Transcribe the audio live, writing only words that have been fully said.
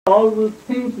all will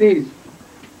think this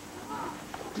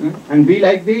and be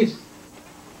like this.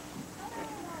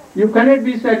 You cannot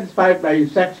be satisfied by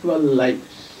sexual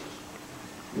lives.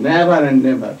 Never and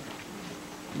never.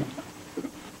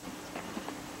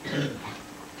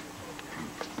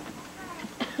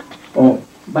 Oh,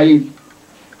 by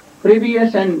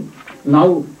previous and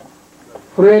now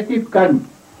creative karma,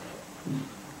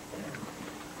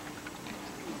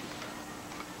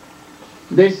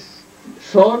 this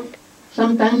soul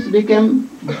sometimes become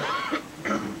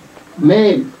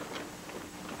male,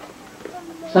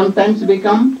 sometimes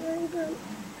become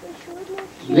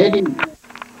lady,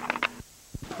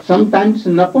 sometimes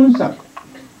napunsak.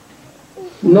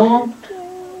 No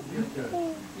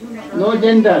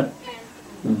gender.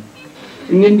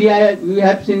 In India we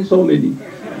have seen so many.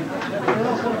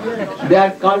 They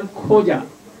are called khoja.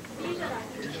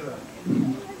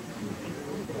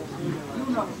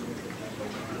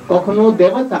 Kokhno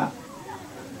devata.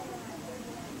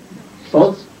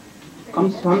 Souls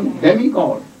comes from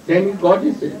demigod,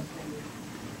 demigoddesses.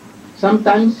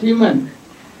 Sometimes human.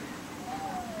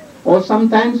 Or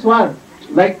sometimes what?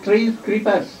 Like trees,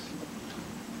 creepers.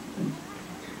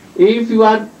 If you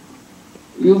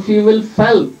will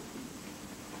fail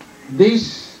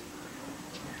this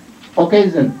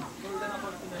occasion,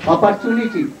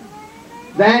 opportunity,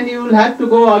 then you will have to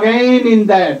go again in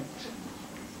that.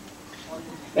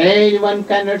 Anyone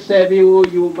cannot save you,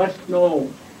 you must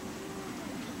know.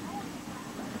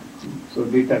 So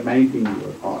determining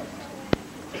your heart.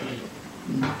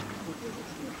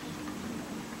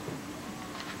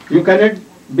 You cannot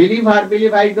believe or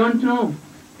believe, I don't know.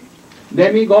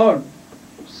 Demigod,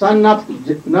 son of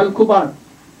Nalkubar,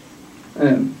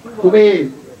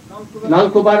 Kuber,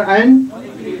 Nalkubar, and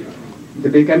they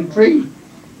become tree.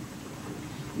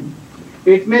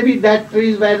 It may be that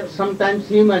trees were sometimes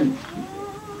human,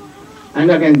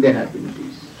 and again they have been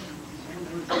trees.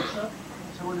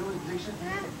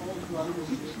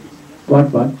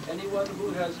 What? Anyone who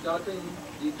has gotten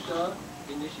Diksha,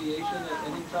 initiation at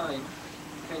any time,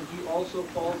 can he also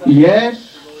fall back?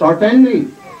 Yes, certainly.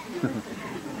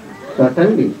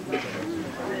 Certainly.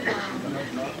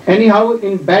 Anyhow,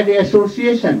 in bad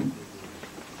association,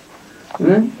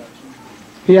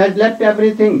 he has left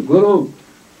everything, Guru,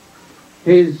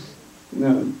 his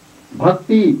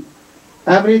bhakti,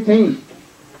 everything,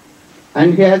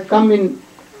 and he has come in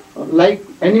like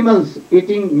animals,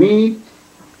 eating meat,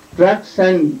 drugs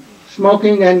and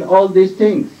smoking and all these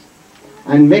things,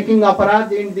 and making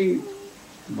aparad in the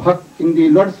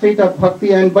Lord's feet of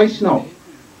Bhakti and Vaishnava.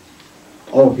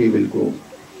 Oh, he will go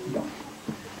down.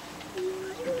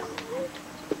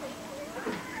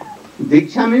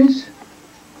 Diksha means,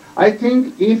 I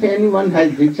think if anyone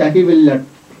has Diksha, he will not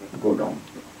go down.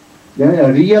 There is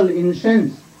a real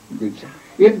incense Diksha.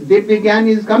 If Divyagyan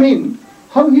is coming,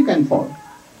 how he can fall?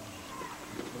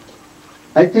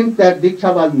 I think that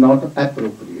Diksha was not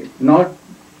appropriate, not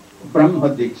Brahma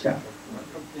Diksha.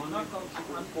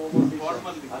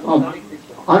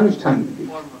 Anushthan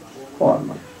Diksha,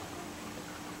 formal.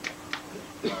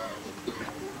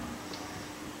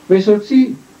 We should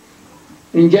see,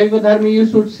 in Jaiva Dharma you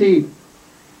should see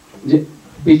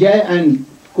Vijay and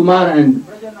Kumar and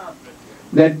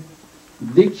that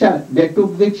Diksha, they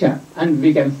took Diksha and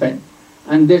became friends.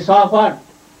 And they saw what?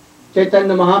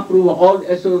 Chaitanya Mahaprabhu, all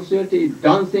associated,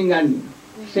 dancing and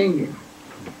singing.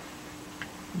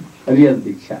 Real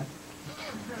Diksha.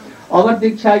 Our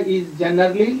Diksha is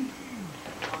generally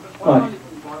what?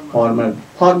 Formal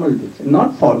Diksha,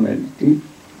 not formality,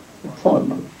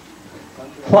 formal.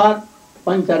 For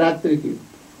Pancharatriki,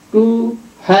 to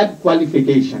have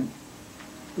qualification.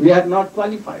 We are not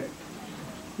qualified.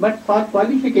 But for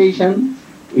qualification,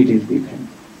 it is different.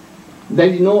 There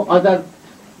is no other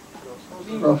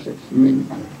process.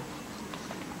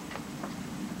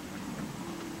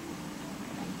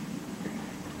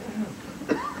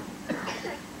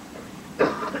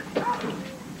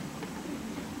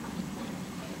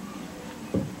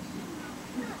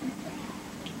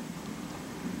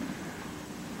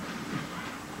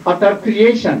 After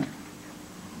creation,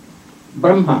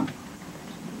 Brahma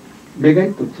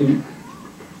began to think,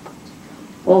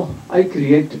 oh, I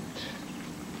created.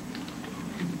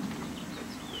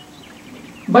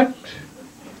 But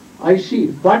I see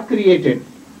what created?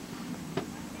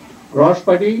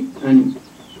 Roshpadi and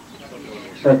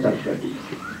Satarpadi.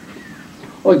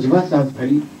 Oh, Jiva was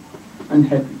very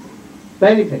unhappy.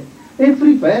 Very, very.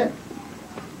 Everywhere.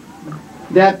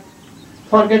 They have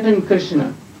forgotten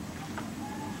Krishna.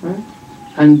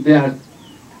 And they are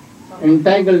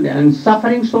entangled and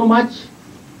suffering so much.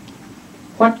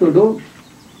 What to do?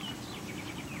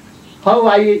 How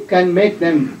I can make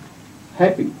them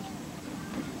happy?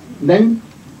 Then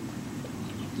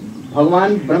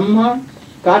Bhagavan Brahma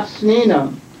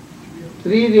Karsnena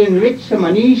Tririnviksha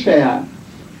Manishaya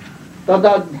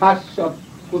Tadadhasya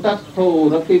Kutastho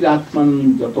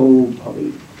Ratiratman Jato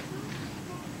Bhavi.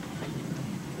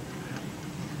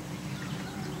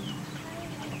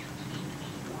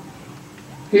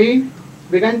 He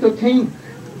began to think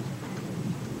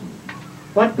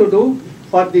what to do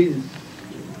for these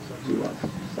jivas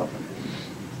suffering.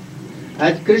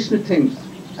 As Krishna thinks,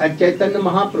 as Chaitanya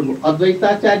Mahaprabhu,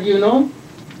 Advaitacharya, you know,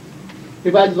 he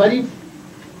was very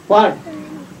what?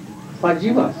 For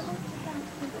jivas.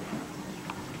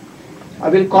 I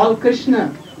will call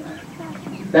Krishna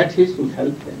that he should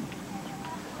help them.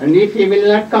 And if he will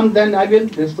not come, then I will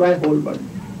destroy whole world.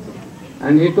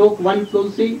 And he took one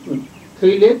tulsi,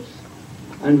 3 leaves,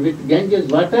 and with Ganges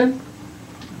water,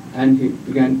 and he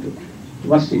began to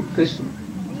worship Krishna.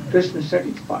 Krishna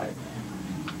satisfied.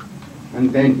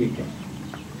 And then he came.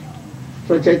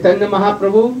 So Chaitanya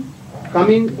Mahaprabhu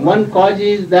coming, one cause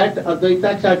is that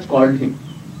Advaita Church called him.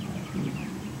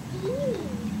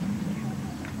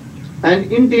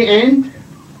 And in the end,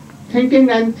 thinking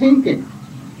and thinking,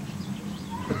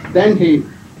 then he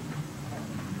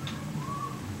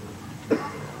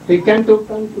came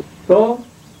to. So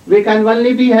we can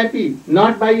only be happy,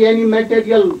 not by any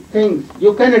material things.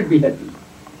 You cannot be happy.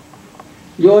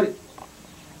 Your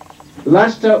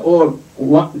lust or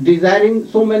desiring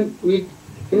so many will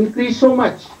increase so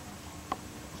much.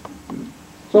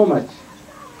 So much.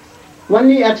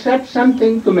 Only accept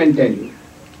something to maintain you.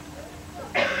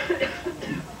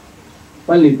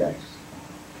 Only that.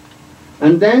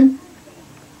 And then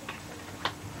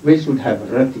we should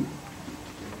have rati.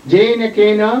 Jena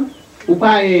kena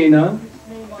upayena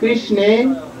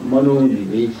Krishne mano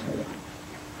niveshaya.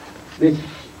 This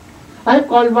I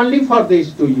called only for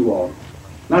this to you all,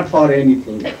 not for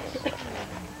anything else.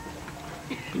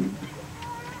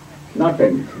 Not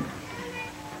anything.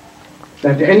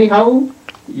 That anyhow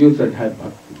you should have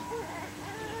bhakti.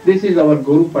 This is our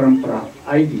Guru Parampara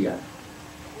idea.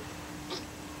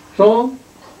 So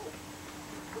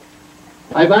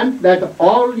I want that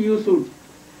all you should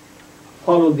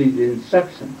follow these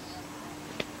instructions.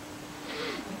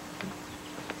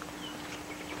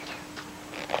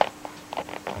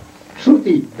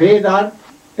 Shruti, Veda are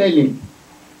telling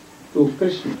to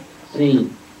Krishna,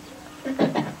 saying,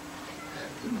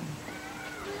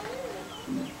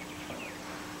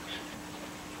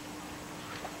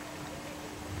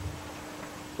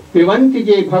 Pivanti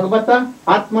je bhagavata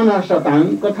atmana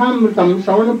satam kathamritam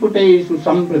savanaputeshu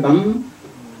sampritam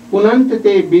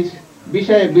punantate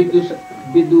vishaya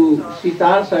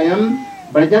vidusitasayam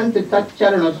brajanti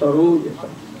tacharana sarojasam.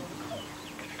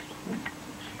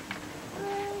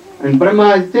 And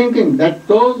Brahma is thinking that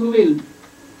those who will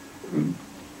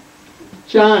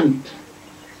chant,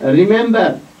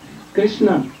 remember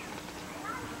Krishna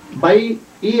by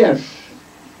ears,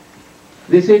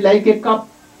 this is like a cup,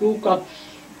 2 cups,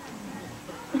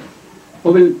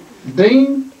 who will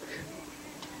drink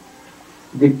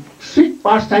the sweet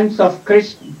pastimes of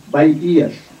Krishna by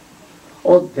ears,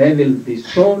 oh, they will be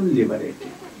so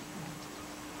liberated.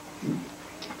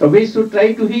 So we should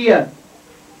try to hear.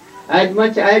 As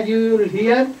much as you will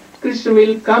hear, Krishna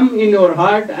will come in your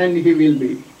heart and he will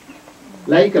be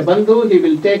like a bandhu, he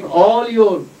will take all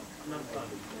your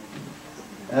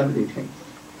everything.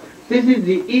 This is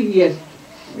the easiest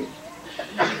way.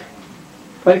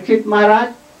 Parikshit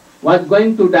Maharaj was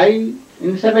going to die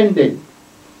in 7 days.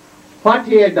 What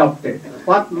he adopted?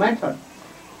 What method?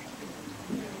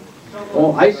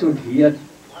 Oh, I should hear.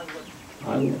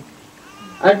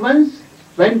 At once,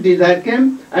 when desire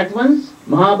came, at once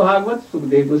Mahabhagavat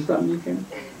Sukadeva Goswami came.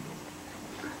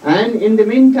 And in the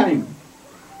meantime,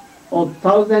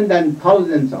 thousands and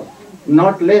thousands of,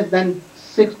 not less than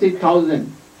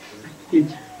 60,000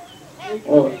 each,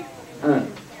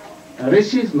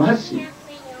 Rishis Maharshi,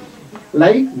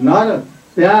 like Narayan,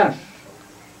 Vyas,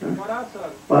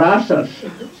 Parashar,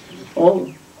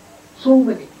 oh, so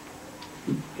many.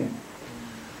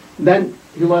 Then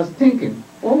he was thinking,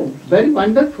 oh, very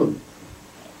wonderful.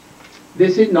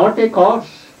 This is not a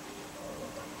cause.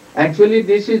 Actually,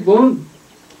 this is boon.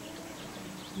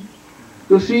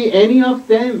 To see any of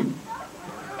them,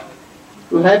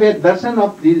 to have a darshan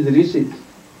of these rishis.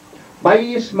 By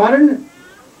smaran,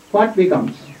 what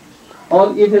becomes?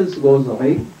 All evils goes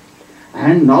away.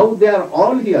 And now they are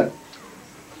all here.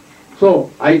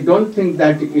 So, I don't think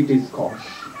that it is cause.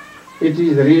 It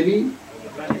is really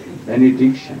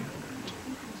benediction.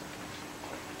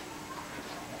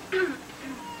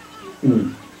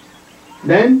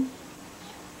 Then,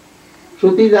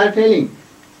 Shrutis are telling,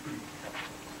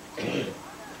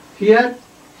 here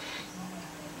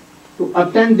to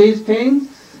attend these things,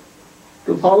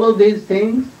 to follow these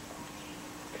things,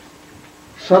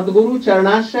 Sadguru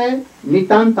Charanashray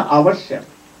Nitanta Avashya.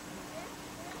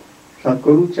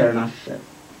 Sadguru Charanashray.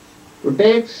 To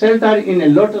take shelter in a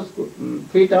lotus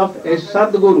feet of a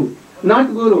Sadguru,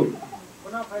 not Guru.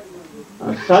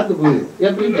 Sadguru,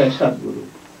 everywhere Sadguru.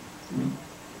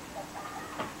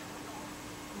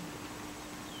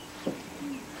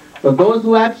 So those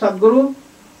who have Sadguru,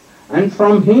 and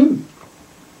from him,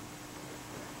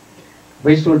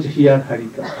 we should hear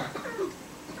Harikatha.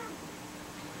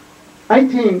 I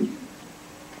think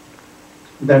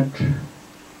that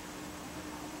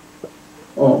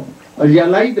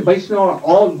realized Vaishnava are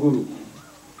all Guru.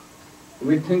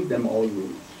 We think them all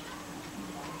Guru.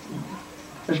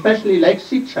 Especially like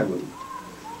Siksha Guru.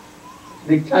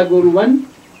 Diksha Guru one,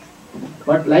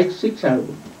 but like Siksha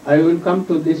Guru. I will come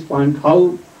to this point,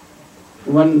 how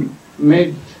one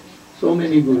made so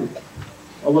many Gurus.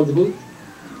 Avadhut.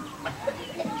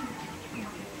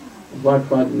 What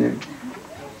was the name?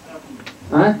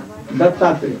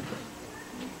 Dattatreya.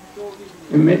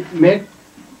 He made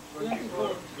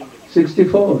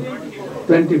 64,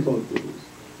 24 Gurus.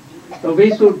 So we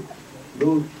should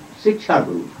do Siksha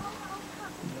Guru.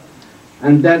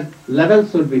 And their level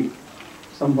should be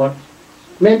somewhat,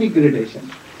 maybe gradation,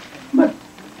 but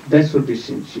they should be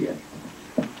sincere.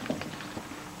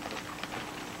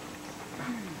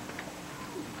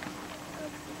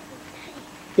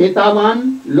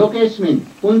 Etavan lokesmin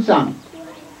punsam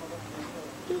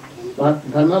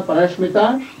dharma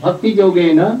parashmita bhakti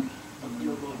yogena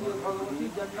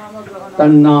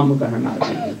tannam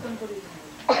gahanati.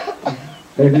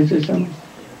 Ladies and gentlemen,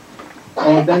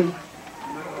 or then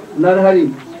Narahari,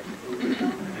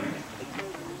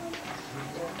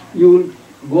 you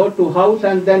go to house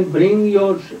and then bring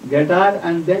your guitar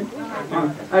and then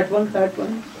at once.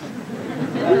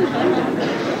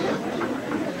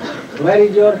 Where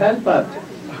is your helper?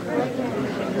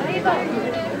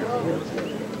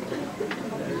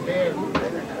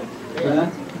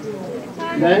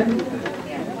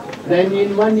 Then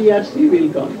in 1 year she will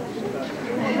come.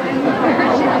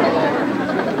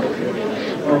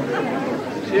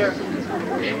 Here.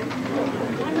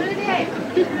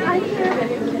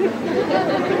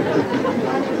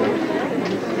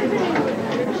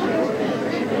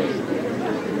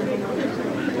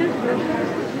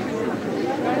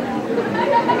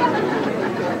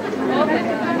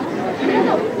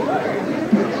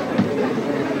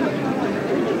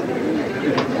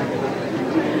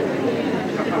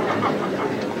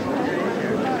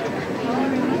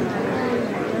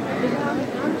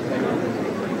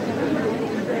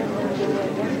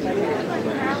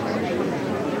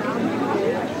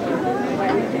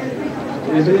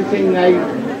 Everything I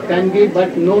can give,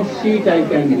 but no seat I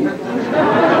can give.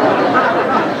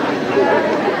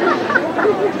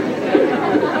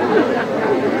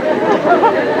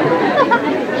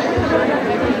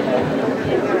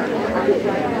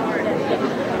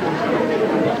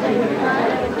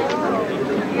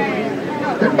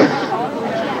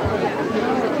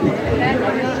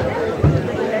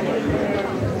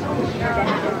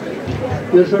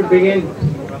 You should begin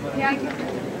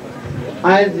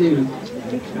as you.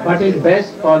 What is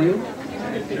best for you?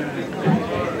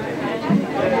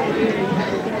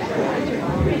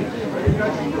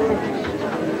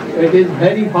 It is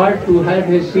very hard to have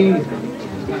a seat.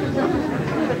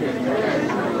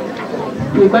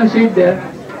 You can sit there.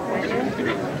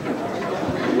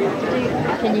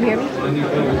 Can you hear me?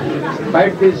 By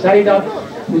the side of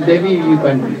Devi you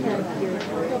can.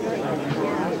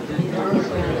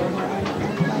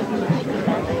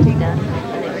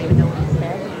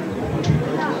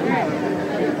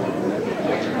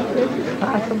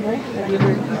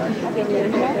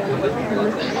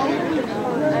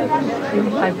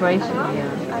 Vibration, yeah,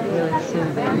 really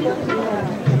soothing.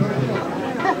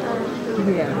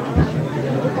 Yeah,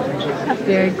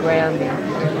 very grounding,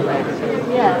 relaxing.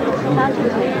 Yeah,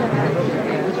 concentration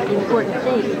is the important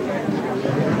thing.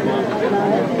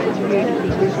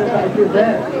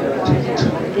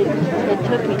 It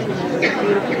took me to this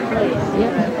beautiful place.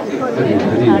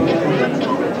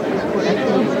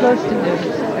 It's supposed to do.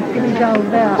 That's what he's all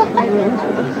about.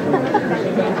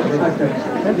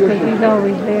 That's because he's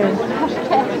always there.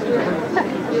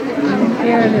 He's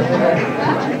sharing it with us.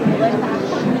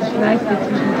 It's nice that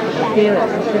you can feel it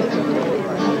consistently.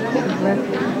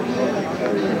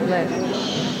 He's blessed.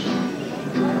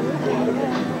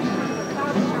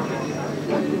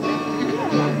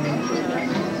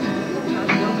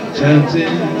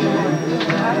 Chanting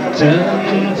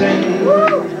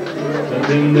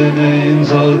the names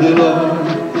of the Lord.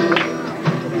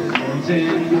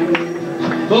 Chanting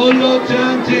follow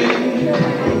chanting,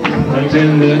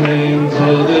 chanting the names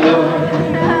of the Lord.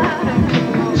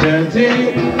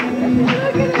 Chanting,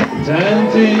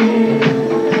 chanting,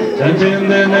 chanting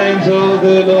the names of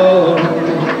the Lord.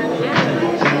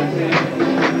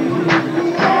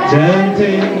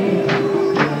 Chanting,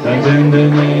 chanting the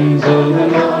names of the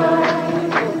Lord.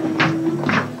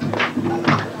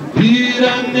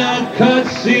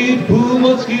 Hiranyakashipu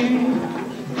was king,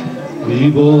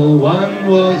 evil one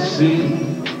was seen.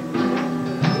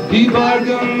 He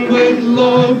bargained with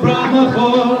Lord Brahma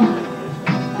for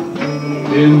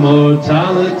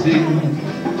immortality.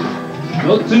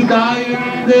 Not to die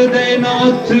in the day,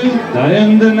 not to die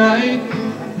in the night,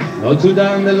 not to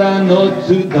die in the land, not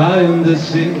to die in the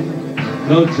sea,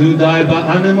 not to die by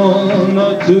animal,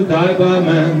 not to die by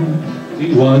man.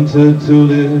 He wanted to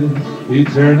live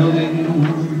eternally.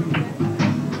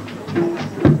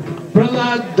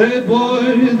 Prahlad, the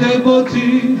boy,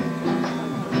 devotee,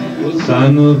 was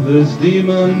son of this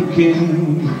demon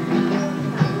king.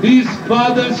 His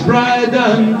father's pride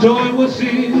and joy was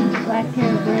he,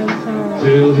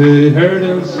 till he heard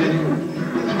him sing.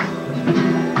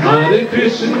 Hare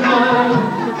Krishna,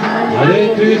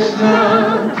 Hare Krishna,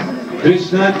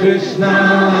 Krishna Krishna,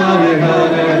 Hare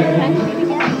Hare,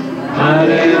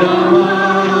 Hare Rama,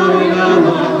 Hare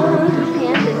Rama,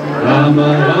 Rama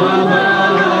Rama,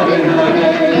 Hare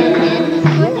Hare.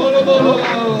 Bolo bolo,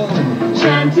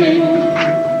 chanting,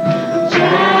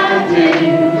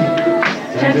 chanting,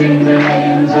 chanting the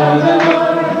names of the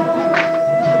Lord.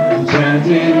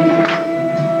 Chanting,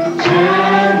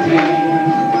 chanting,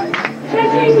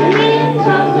 chanting the names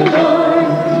of the Lord.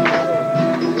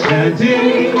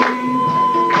 Chanting,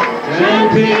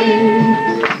 chanting,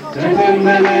 chanting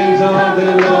the names of the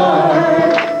Lord.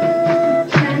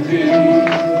 Chanting,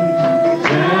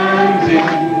 chanting,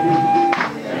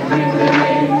 chanting the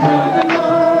names of the Lord.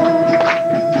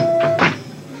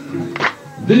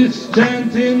 This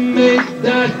chanting made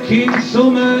that king so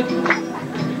mad,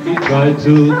 he tried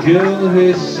to kill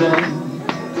his son.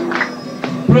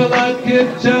 Prahlad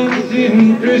kept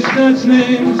chanting Krishna's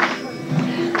names,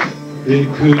 it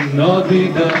could not be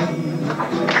done.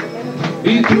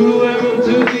 He threw him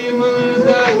to demons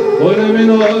that put him in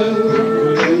oil,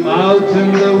 put him out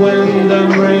in the wind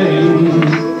and rain.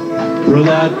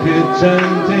 Prahlad kept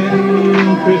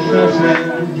chanting Krishna's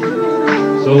name,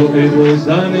 so it was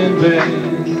done in vain.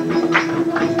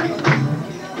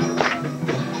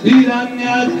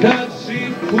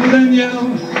 Hiranyakashipu then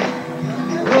yelled,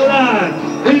 Prahlad,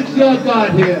 it's your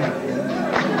God here.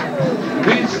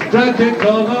 He struck a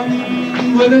column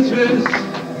with his fist.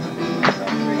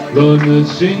 Lord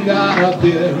Nrsimha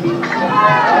appeared.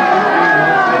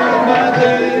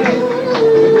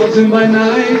 It wasn't by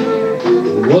night,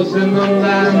 it wasn't on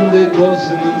land, it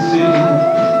wasn't on sea.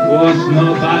 It was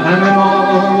not by animal,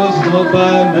 it was not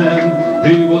by man.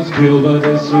 He was killed by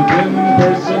the Supreme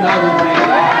Personality.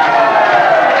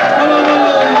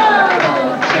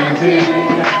 Chanting,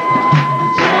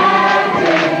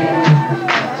 chanting,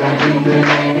 chanting the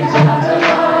names of the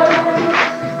Lord.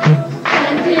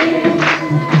 Chanting,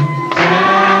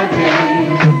 chanting,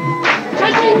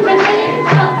 chanting the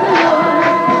names of the Lord.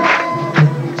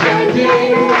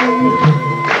 Chanting,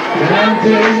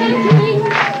 chanting,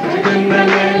 chanting the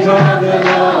names of the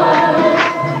Lord.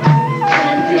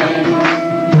 Chanting,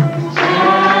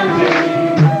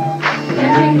 chanting,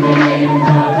 chanting the names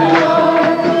of the Lord.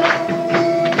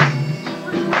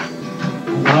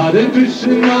 Hare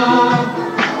Krishna,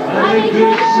 Hare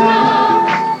Krishna,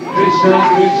 Krishna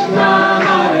Krishna,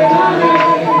 Hare Hare,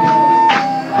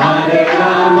 Hare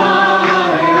Rama,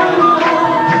 Hare Rama,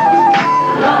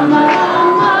 Rama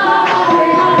Rama,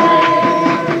 Hare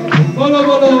Hare. Bolo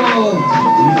bolo,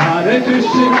 Hare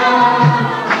Krishna,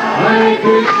 Hare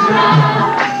Krishna,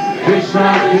 Krishna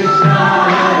Krishna,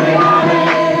 Hare Hare,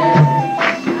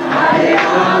 Hare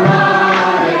Rama.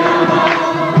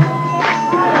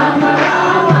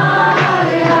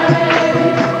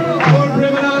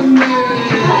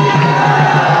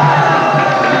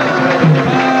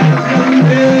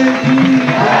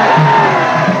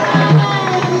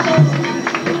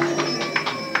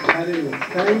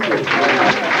 Thank you.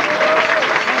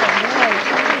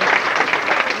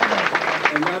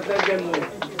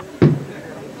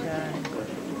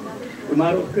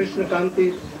 Tomorrow Krishna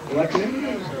Kanti, what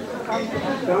name?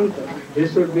 Kanta. They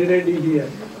should be ready here.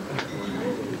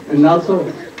 And also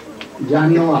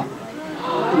Janua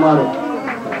tomorrow.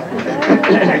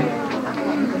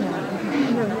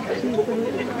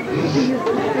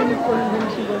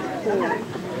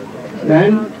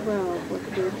 Then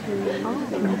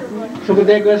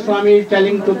Sukadeva Goswami is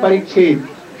telling to Parikshit,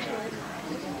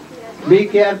 be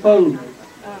careful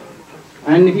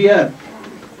And here,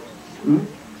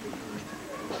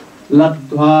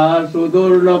 Labdhva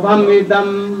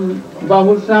sudurlabhamidam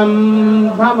bahusam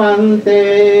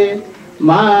bhavante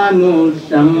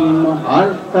manusham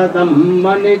arthadam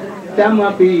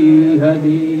manityamapi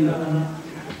hari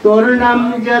Turnam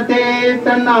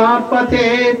jateta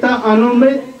napateta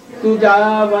anumrittu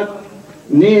javat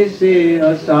Nise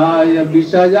asaya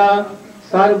visaya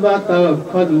sarvata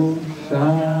khadusha.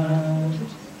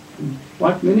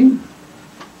 What meaning?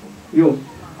 You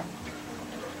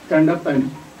stand up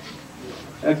and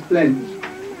explain.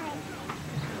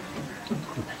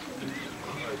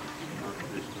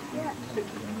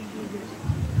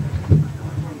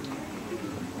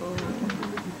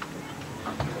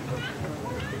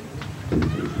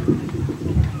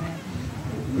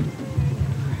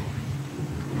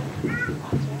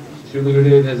 Srila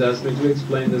Gurudev has asked me to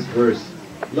explain this verse.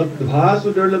 Labdha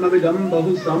sudurlamabidam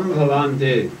bahusam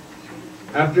bhavante.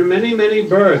 After many, many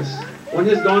births, one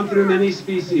has gone through many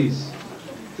species,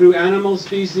 through animal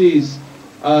species,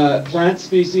 plant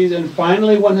species, and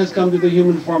finally one has come to the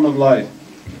human form of life.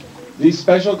 The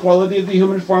special quality of the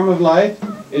human form of life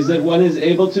is that one is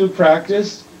able to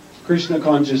practice Krishna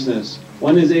consciousness.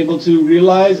 One is able to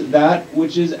realize that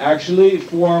which is actually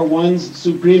for one's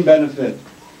supreme benefit.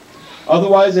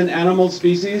 Otherwise, in animal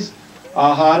species,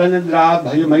 ahara nidra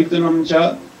bhayamaitanam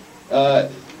cha,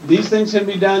 these things can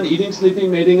be done, eating, sleeping,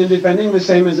 mating, and defending, the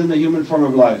same as in the human form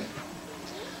of life.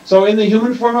 So in the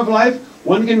human form of life,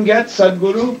 one can get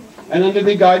Sadguru, and under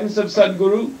the guidance of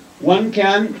Sadguru, one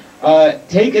can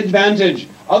take advantage.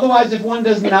 Otherwise, if one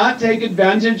does not take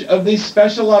advantage of the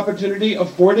special opportunity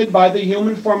afforded by the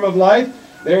human form of life,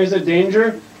 there is a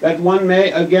danger that one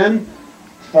may again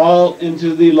fall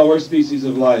into the lower species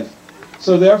of life.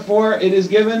 So therefore, it is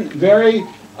given very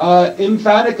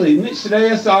emphatically,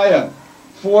 Nishreyasaya,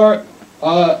 for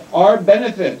our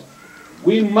benefit.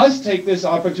 We must take this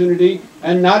opportunity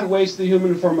and not waste the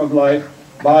human form of life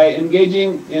by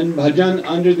engaging in bhajan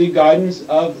under the guidance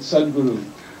of Sadguru.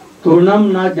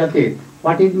 Turnam na jate.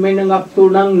 What is meaning of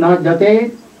turnam na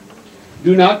jate?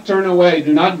 Do not turn away,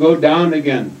 do not go down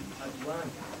again.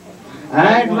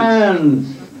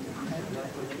 Advance.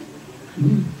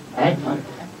 Advance.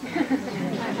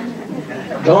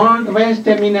 Don't waste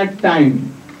a minute time.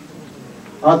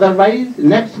 Otherwise,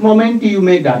 next moment you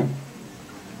may die.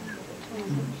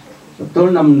 So,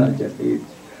 turnam na jate.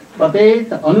 Patet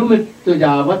anumittu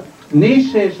javat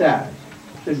nisheshaya.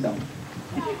 Sit down.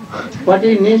 What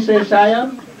is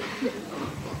nisheshaya?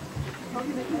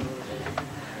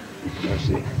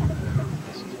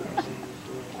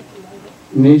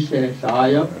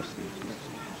 Nisheshaya.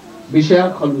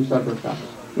 Vishaya khalu sarvata.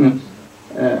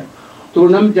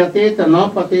 Turnam jatet na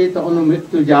patet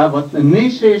anumittu javat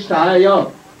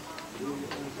nisheshaya.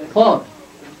 For.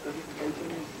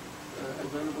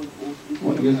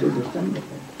 Oh, you should understand.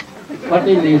 What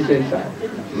is nisheshaya?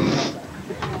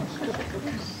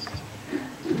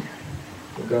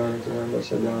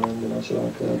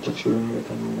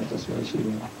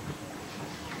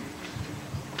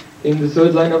 In the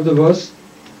third line of the verse,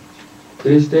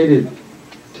 it is stated,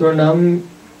 Turnam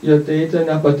yateta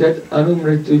napatet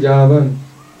anumritu javan.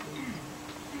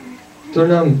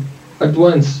 Turnam, at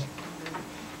once,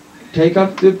 take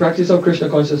up the practice of Krishna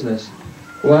consciousness.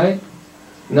 Why?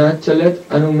 Na chalet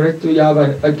anumritu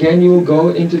yavan. Again you will go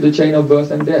into the chain of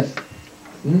birth and death.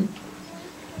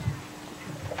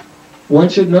 One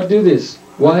should not do this.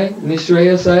 Why?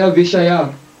 Nishreyasaya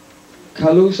vishaya.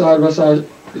 Kalu sarvatasyat.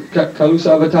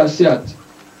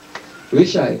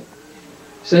 Vishay.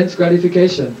 Sense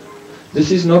gratification.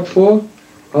 This is not for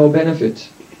our benefit.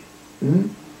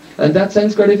 And that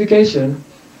sense gratification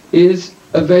is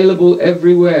available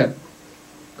everywhere.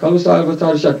 Kalu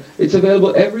sarvatasyat. It's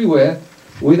available everywhere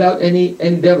without any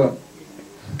endeavor.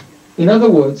 In other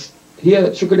words,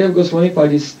 here Shukadeva Goswami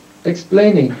Pad is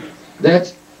explaining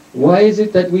that why is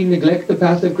it that we neglect the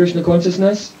path of Krishna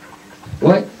consciousness?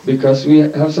 Why? Because we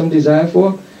have some desire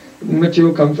for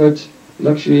material comfort,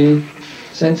 luxury,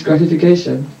 sense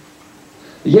gratification.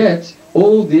 Yet,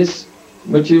 all this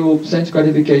material sense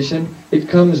gratification, it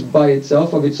comes by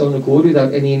itself of its own accord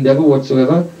without any endeavor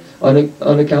whatsoever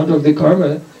on account of the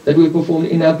karma that we performed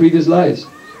in our previous lives.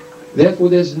 Therefore,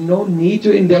 there's no need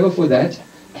to endeavor for that.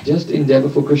 Just endeavor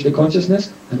for Krishna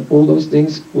consciousness and all those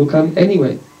things will come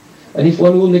anyway. And if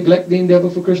one will neglect the endeavor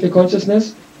for Krishna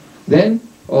consciousness, then,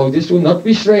 this will not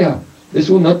be Shreya. This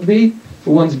will not be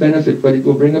for one's benefit, but it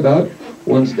will bring about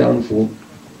one's downfall.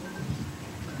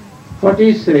 What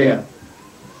is Shreya?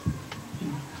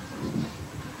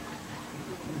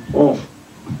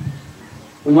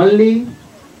 Only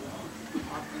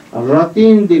Rati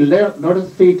in the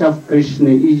lotus feet of Krishna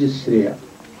is Shreya.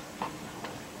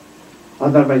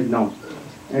 Otherwise not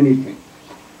anything.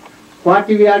 What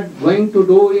we are going to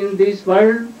do in this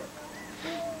world?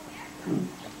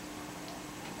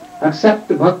 Accept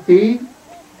bhakti.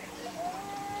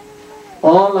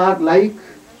 All are like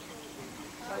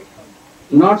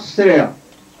not Shreya.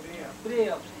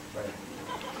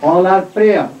 All are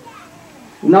prayer,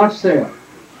 not Shreya.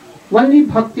 Only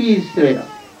bhakti is Shreya.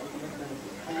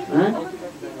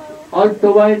 All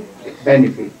toward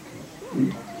benefit.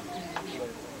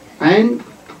 And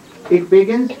it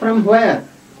begins from where?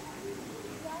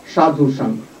 Sadhu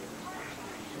Sangha.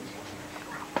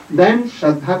 Then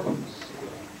Shraddha comes.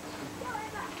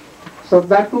 So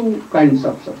there are two kinds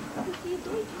of Shraddha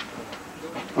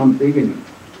from beginning.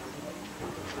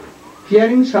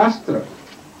 Hearing Shastra,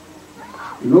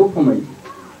 Lopamai.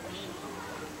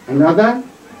 Another,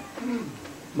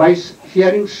 by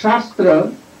hearing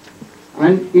Shastra,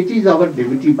 and it is our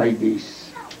duty by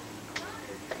this.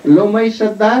 Lomai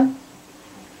Shraddha,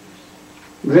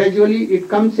 gradually it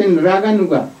comes in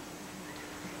Raganuga.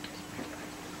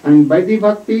 And Vaidhi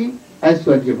Bhakti,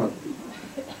 Aishwarya Bhakti.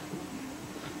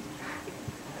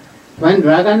 When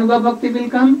Raganuga Bhakti will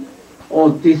come, oh,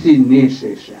 this is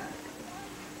Nishesha.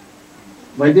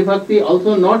 Vaidhi Bhakti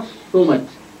also not so much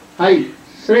high,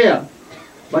 Shreya,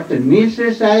 but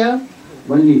Nisheshaya,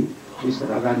 only this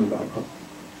Raganuga Bhakti.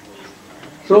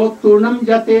 So, Turnam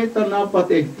Jate Tana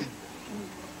Pate.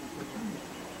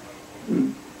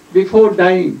 Before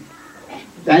dying,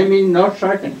 time is not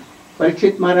certain.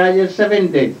 Parikshit Maharaja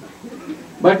 7 days.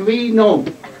 But we know,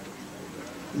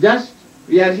 just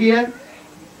we are here,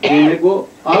 we may go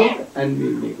out and we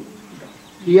may go.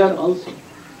 Here also,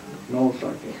 no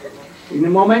certain. In a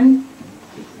moment,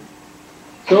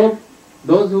 so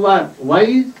those who are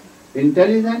wise,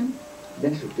 intelligent,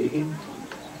 they should take him.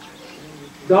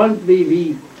 Don't be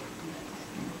weak.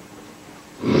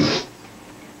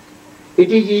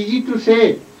 It is easy to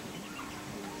say,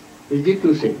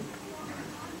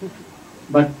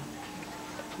 but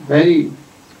very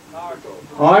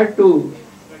hard to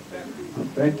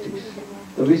practice.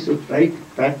 So we should try to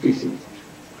practice it.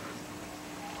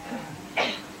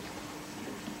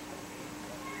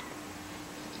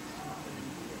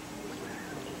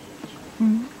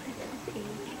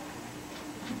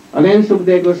 Again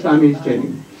Sukadeva Goswami is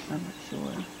telling,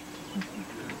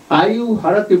 Ayu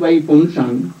harati vai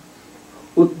punsam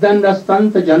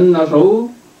uddandastanta jannasau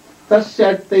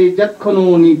tasyate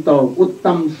jatkano nito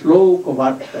uttam sloka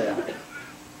vartaya.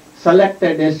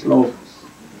 Selected slokas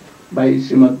by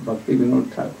Srimad Bhakti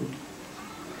Vinod Thakur.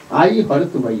 Ayu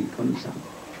harati vai punsam.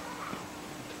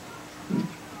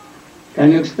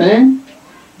 Can you explain?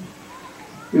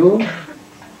 You?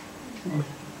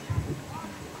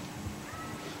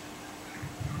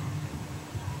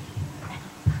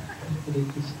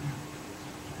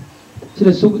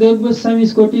 Srila Sukadeva Goswami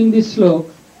is quoting this slok.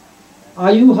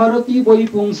 Ayu harati vai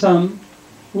pungsam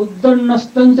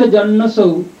uddannastancha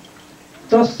jannasau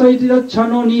tasyaitira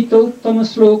chano nito uttama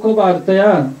sloka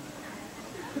vartaya.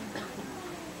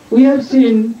 We have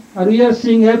seen, or we are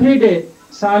seeing every day,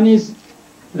 sun is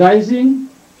rising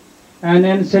and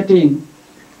then setting.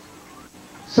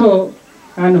 So,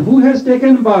 and who has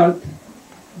taken birth,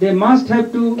 they must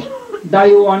have to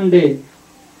die one day.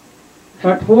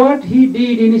 But what he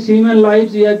did in his human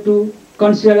lives, we have to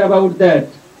consider about that.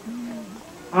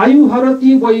 Ayu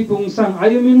harati vai pungsam.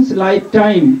 Ayu means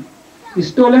lifetime.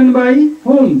 Stolen by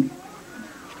whom?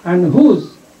 And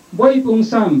whose? Vai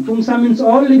pungsam. Pungsam means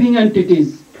all living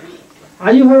entities.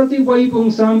 Ayu harati vai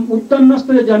pungsam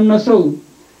uttannastya jannasau.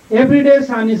 Every day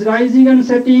sun is rising and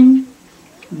setting,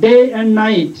 day and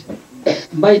night.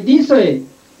 By this way,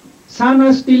 sun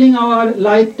is stealing our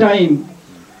lifetime.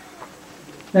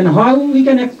 Then how we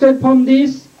can extract from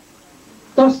this?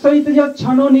 Tasyaitya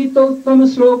chano nito uttam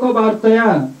sloka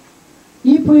vartaya.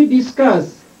 If we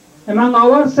discuss among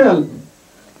ourselves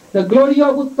the glory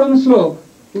of Uttam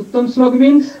Slok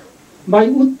means by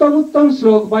Uttam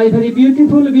Slok, by very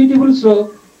beautiful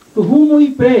Slok, to whom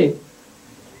we pray,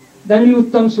 then we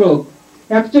Uttam Slok.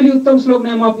 Actually Uttam Slok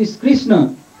name of is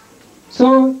Krishna.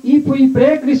 So if we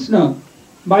pray Krishna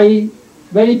by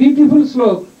very beautiful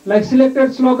Slok, like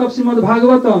selected slok of Srimad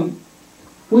Bhagavatam,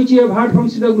 which you have heard from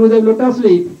Srila Gurudev Lotus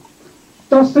Leaf,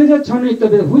 Tasyaja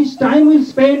Chanitya, which time we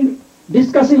spend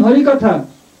discussing Harikatha,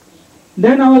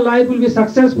 then our life will be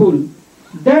successful.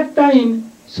 That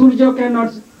time, sun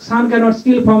cannot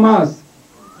steal from us.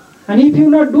 And if you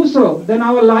not do so, then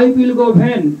our life will go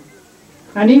vain.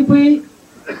 And when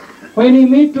we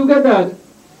meet together,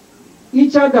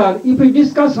 each other, if we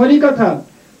discuss Harikatha,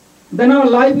 then our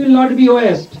life will not be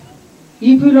waste.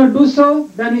 if you not do so,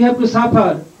 then you have to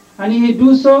suffer. And if you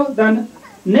do so, then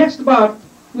next birth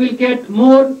will get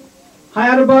more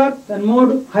higher birth and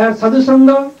more higher sadhu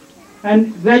sangha.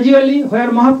 And gradually, where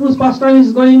Mahaprabhu's pastime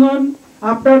is going on,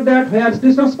 after that, where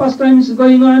Krishna's pastime is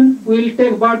going on, we will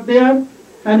take birth there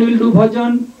and we will do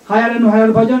bhajan, higher and higher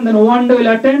bhajan. Then one day we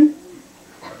will attend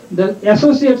the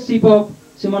associateship of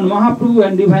Sriman Mahaprabhu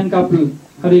and divine couple.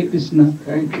 Hare Krishna.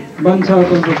 Thank you.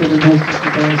 Krishna.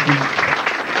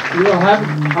 You have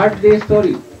heard the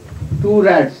story. Two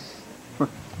rats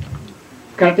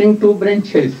cutting two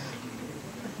branches,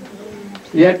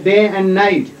 yet day and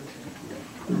night.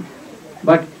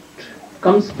 But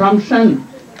comes from sun.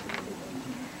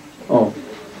 Oh,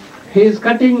 he is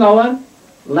cutting our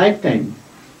lifetime.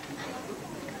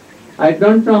 I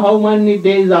don't know how many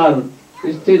days are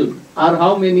still, or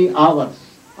how many hours,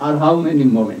 or how many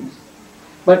moments,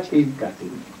 but he is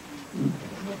cutting.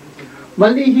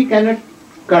 Only he cannot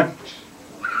cut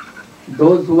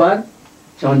those who are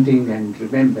chanting and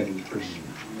remembering Krishna.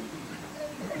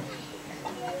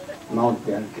 Not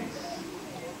their case.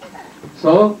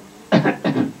 So,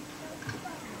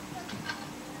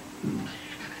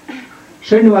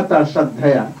 Srinivata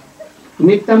Sadhaya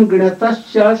Nityam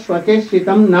Ginatasya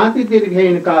Swateshitam Nati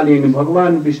Dirghen Kalin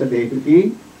Bhagavan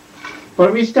Vishadehiti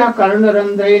Pravishta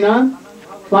Karnarandrena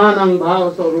Swanam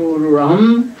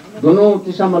Bhavasaruram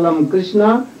Dunoti Samalam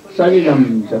Krishna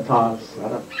Sarilam Jatha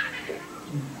Sarat.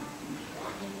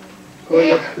 Who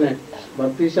will explain?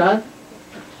 Bhakti Sar?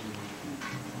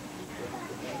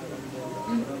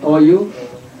 Or you?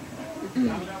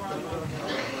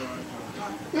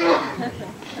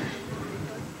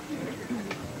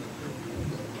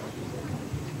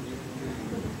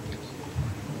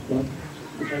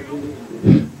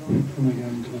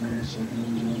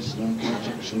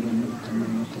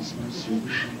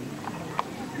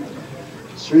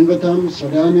 Srinvatam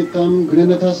Sadanitam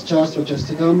Guninatas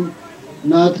Chasvachastitam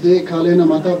Natde Kalena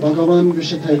Mata Bhagavan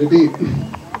Vishatayadi.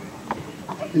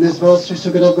 In this verse, Sri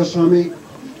Sukadeva Goswami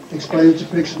explained to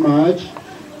Parikshit Maharaj,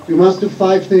 you must do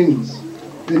 5 things,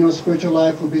 then your spiritual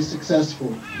life will be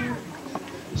successful.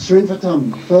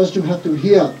 Srinvatam, first you have to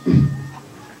hear.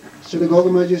 So the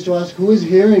Gautam used to ask, who is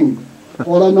hearing?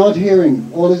 All are not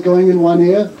hearing. All is going in one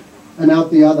ear and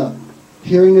out the other.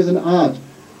 Hearing is an art.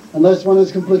 Unless one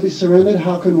is completely surrendered,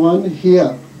 how can one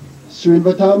hear?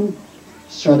 Srinvatam,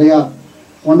 Shradaya.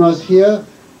 One must hear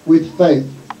with faith.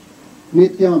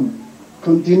 Nityam,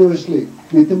 continuously.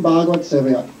 Nityam Bhagavat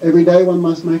Sevaya. Every day one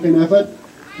must make an effort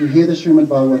to hear the Srimad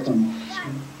Bhagavatam.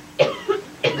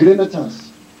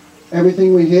 Grinatas.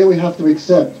 Everything we hear we have to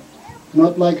accept.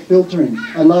 Not like filtering.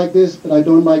 I like this, but I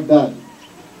don't like that.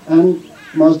 And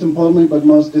most importantly, but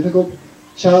most difficult,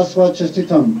 Chasva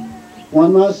Chastitam.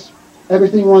 One must,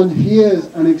 everything one hears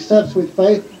and accepts with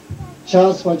faith,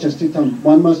 Chasva Chastitam.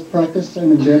 One must practice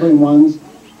and endeavor in one's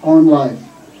own life.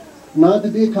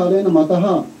 Natadi Kalena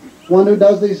Mataha. One who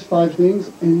does these 5 things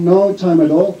in no time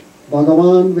at all,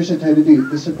 Bhagavan Vishatayadi,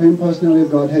 the Supreme Personality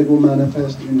of Godhead, will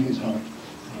manifest in his heart.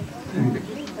 Thank you.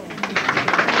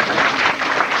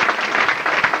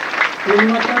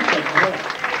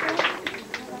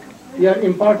 Your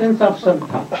importance of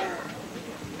Shraddha.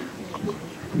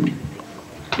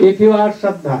 If you are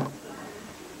Shraddha,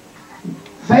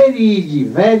 very easy,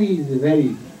 very easy, very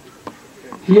easy.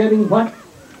 Hearing what?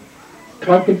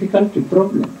 What difficulty,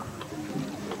 problem?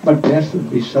 But there should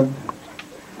be Shraddha.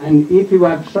 And if you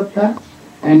are Shraddha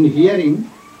and hearing,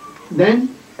 then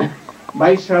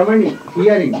by Shravani,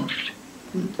 hearing,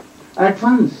 at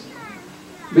once,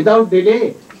 without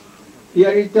delay,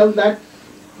 here it tells that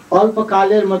Alpa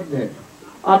Kaler Madhya,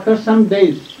 after some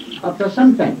days, after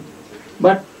some time.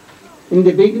 But in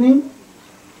the beginning,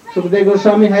 Sukadeva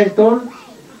Goswami has told,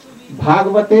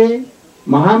 Bhagavate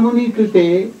Mahamuni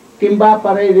Krite Kimba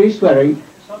Parai Rishwarai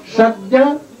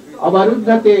Sadya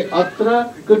Avaruddhate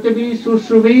Atra Kritavi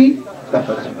Susruvi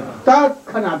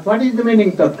Tatkhanat. What is the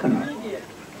meaning Tatkhanat?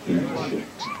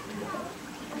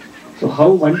 So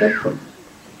how wonderful.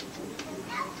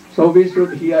 So we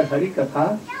should hear Hari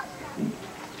Katha.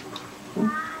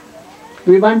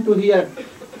 We want to hear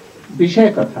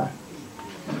Vishay Katha.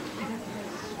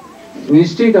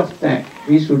 Instead of that,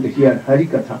 we should hear Hari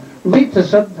Katha with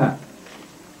Shraddha.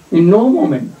 In no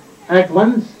moment, at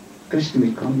once, Krishna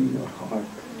will come in your heart.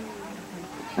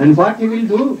 And what he will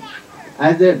do?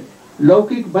 As a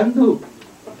Laukik Bandhu,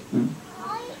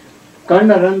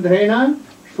 Karnarandhrena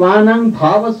Swanam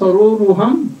Bhava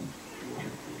Saroruham.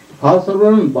 Bhava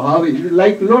Saroruham, Bhava,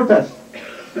 like lotus.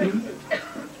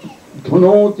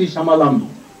 Dhunoti Samalam.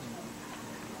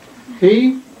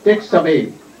 He takes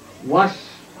away, wash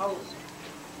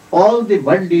all the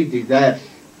worldly desires,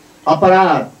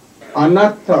 aparar,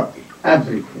 anartha,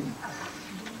 everything.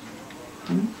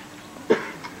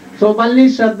 So only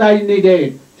Shraddha is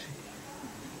needed.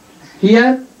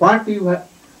 Here, what you have,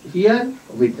 here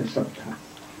with the Shraddha.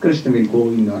 Krishna will go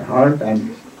in your heart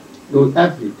and do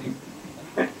everything.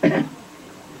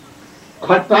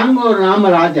 Khatang or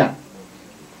Maharaja,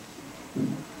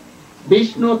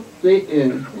 Vishnu,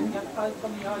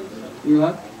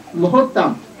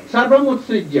 Muhurtam, Sarvam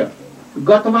Utsrijya,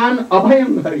 Gatvan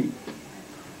Abhayam Hari.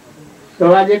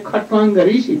 So was a Khatwanga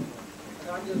Rishi,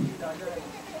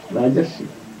 Rajarshi,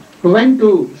 who went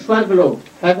to Swargalo,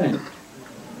 heaven,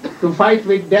 to fight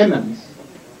with demons.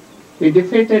 He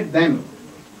defeated them.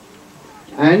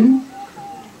 And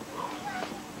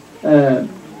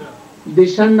the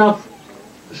son of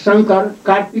Shankar,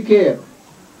 Kartikeya,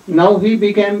 now he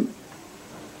became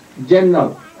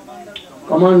general,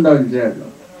 commander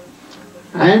general.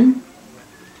 And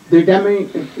the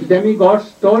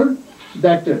demigods told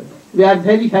that we are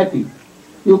very happy.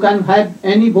 You can have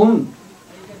any boon.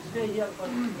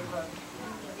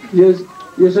 You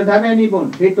should have any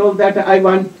boon. He told that I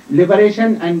want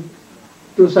liberation and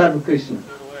to serve Krishna.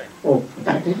 Oh,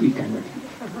 that we cannot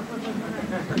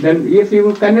give. Then if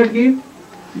you cannot give,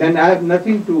 then I have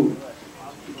nothing to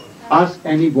ask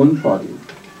any boon for you.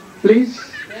 Please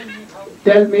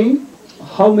tell me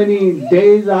how many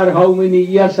days or how many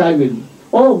years I will.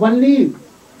 Oh, only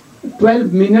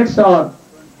 12 minutes or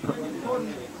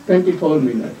 24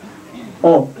 minutes.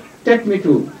 Oh, take me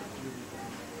to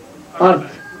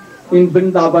earth, in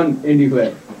Vrindavan,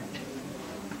 anywhere.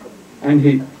 And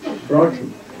he brought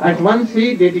him. At once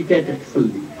he dedicated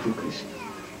fully to Krishna.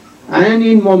 And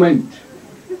in moment,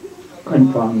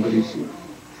 confirmed Rishi.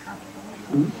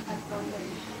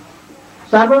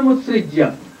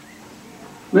 Sarvamutsrijya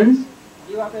means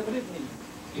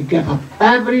he gave up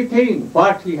everything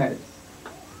what he has.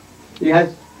 He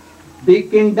has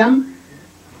big kingdom,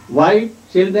 wife,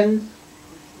 children,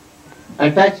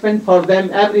 attachment for them,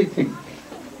 everything.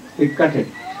 He cut it.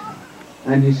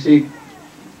 And he sit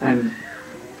and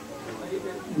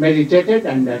meditated,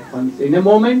 and at once, in a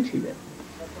moment, he went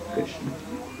Krishna.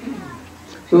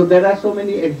 So there are so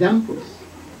many examples.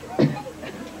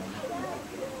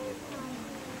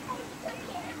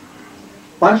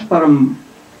 Parasparam,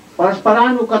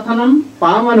 Parasparanukathanam,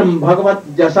 Pamanam Bhagavat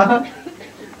Jasah,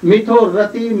 Mitho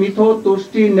Rati, Mitho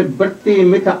Tushti, Nibritti,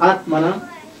 Mitha Atmana,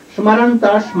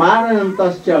 Smaranta,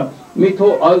 Smaranantascha,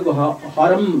 Mitho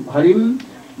Haram Harim,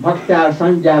 Bhaktya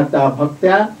Sanjata,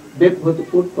 Bhaktya, Vikbhut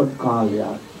Utpat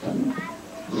Kalya.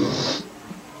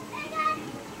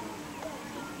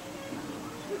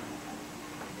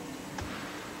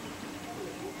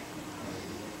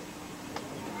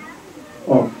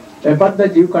 Oh, about the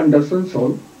Jiv conditioned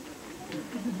soul,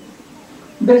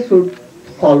 they should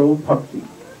follow bhakti,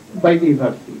 Vaidhi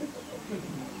bhakti.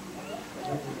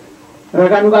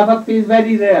 Raganuga bhakti is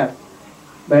very rare,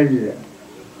 very rare.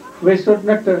 We should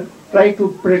not try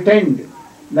to pretend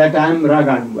that I am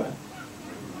Raganuga.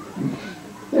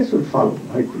 They should follow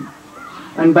bhakti.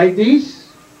 And by this,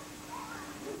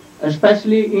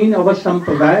 especially in our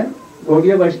Sampradaya,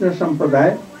 Gaudiya Vaishnava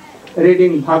Sampradaya,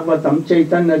 reading Bhagavatam,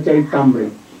 Chaitanya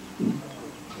Charitamrita,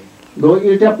 though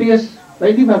it appears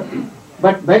Vaidhi bhakti,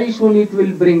 but very soon it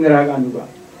will bring Raganuga.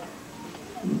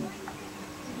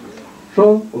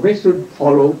 So we should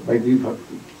follow Vaidhi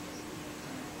bhakti.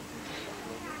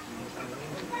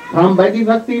 From Vaidhi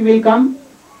bhakti will come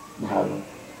Bhava.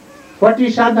 What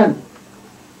is sadhan?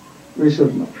 We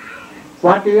should know.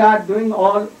 What we are doing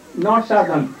all not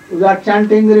sadhan. We are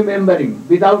chanting, remembering,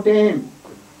 without aim.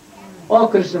 Oh,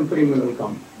 Krishna Prema will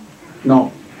come.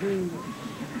 No.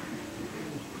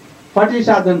 What is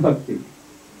sadhan bhakti?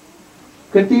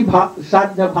 Kriti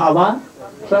sadhya bhava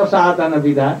sasadhana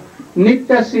vidha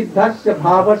nitya siddhasya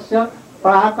bhavasya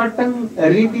prakatang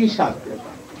riti sadhya.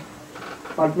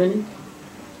 What meaning?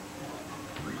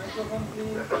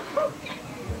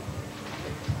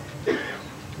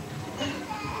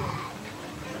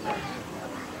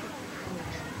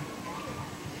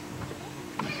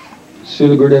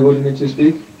 Srila Gurudev wanted me to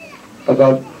speak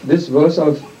about this verse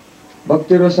of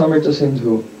Bhakti Rasamrita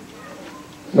Sindhu,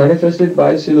 manifested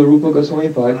by Srila Rupa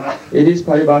Goswami Pad. It is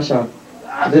paribhasha,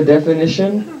 the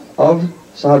definition of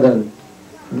sadhan.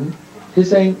 He's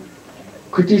saying,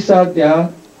 Kriti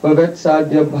sadhya bhavat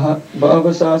sadhya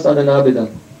bhavasa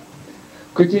sadhanabhida.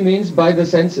 Kriti means by the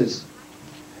senses.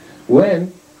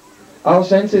 When our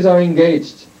senses are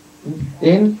engaged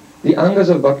in the angas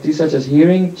of bhakti, such as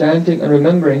hearing, chanting and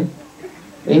remembering,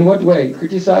 in what way?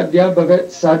 Kriti sadhya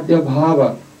bhavat sadhya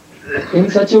bhava.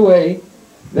 In such a way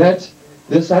that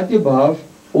the sadhya bhav,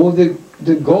 or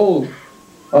the goal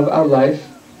of our life,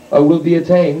 will be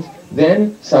attained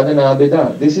then sadhana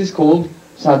abhida. This is called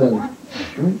sadhana.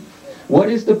 What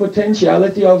is the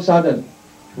potentiality of sadhana?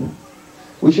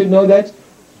 We should know that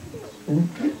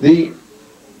the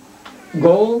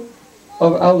goal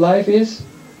of our life is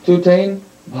to attain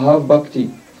bhav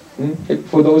bhakti.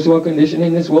 For those who are conditioned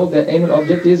in this world, their aim and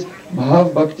object is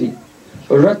bhav bhakti.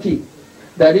 Rati,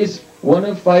 that is one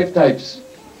of 5 types.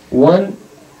 One,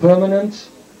 permanent,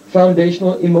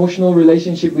 foundational, emotional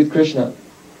relationship with Krishna,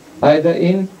 either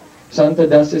in Santa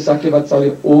Dasa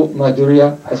Sakyavatsalya or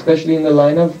Madhurya, especially in the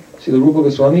line of Srila Rupa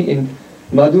Goswami in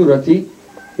Madhurati,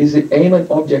 is the aim and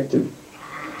objective.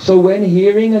 So when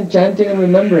hearing and chanting and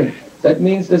remembering, that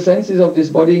means the senses of this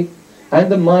body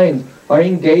and the mind are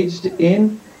engaged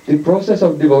in the process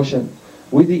of devotion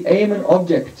with the aim and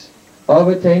object of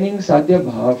attaining Sadhya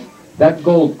Bhav, that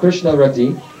goal, Krishna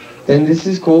Rati, then this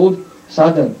is called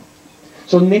sadhana.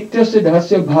 So Nitya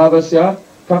Siddhasya Bhavasya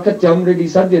Prakatyam Ridi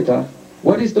Sadhyata.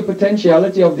 What is the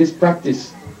potentiality of this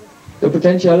practice? The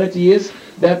potentiality is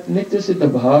that Nitya Siddha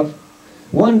Bhav,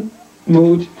 one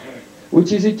mood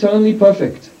which is eternally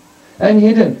perfect and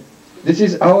hidden. This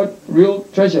is our real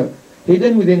treasure.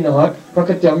 Hidden within the heart,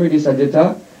 Prakatyam Ridi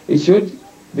Sadhyata, it should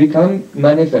become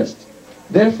manifest.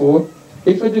 Therefore,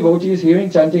 if a devotee is hearing,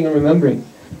 chanting and remembering,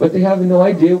 but they have no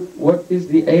idea what is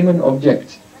the aim and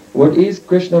object, what is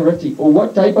Krishna Rati, or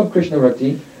what type of Krishna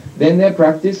Rati, then their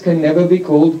practice can never be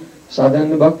called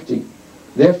sadhana bhakti.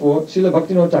 Therefore, Srila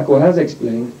Bhaktivinoda Thakur has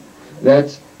explained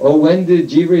that when the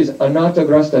jiva is anartha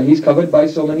grasta, he's covered by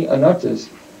so many anarthas,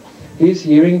 his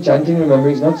hearing, chanting,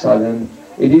 remembering is not sadhana,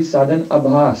 it is sadhana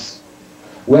abhas.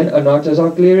 When anarthas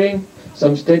are clearing,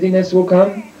 some steadiness will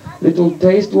come, little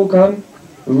taste will come,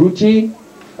 ruchi,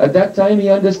 at that time he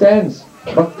understands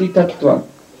bhakti tattva.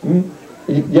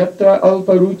 Yatra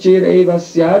alpa ruchir eva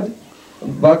syad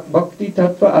bhakti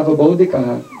tattva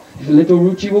avabodhikaha. If a little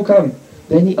ruchi will come,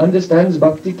 then he understands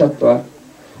bhakti tattva,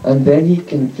 and then he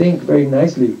can think very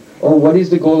nicely, what is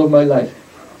the goal of my life?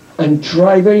 And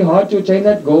try very hard to attain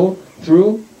that goal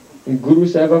through Guru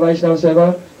Seva, Vaishnava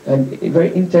Seva, and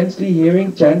very intensely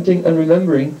hearing, chanting and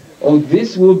remembering.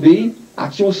 This will be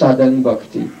actual sadhana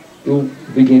bhakti. You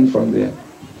begin from there.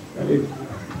 That is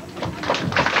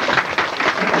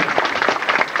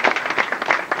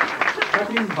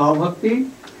Bhav Bhakti.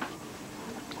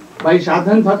 By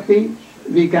sadhana bhakti,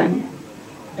 we can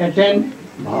attain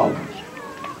Bhav.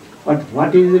 But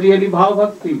what is really Bhav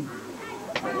Bhakti?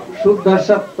 Shuddha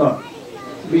Sattva,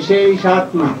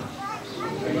 Visheshatma,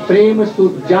 Prema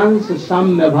Sujjans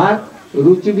Samyabhat,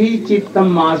 Ruchibhi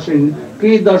Chittam Masin,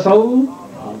 Kridasau,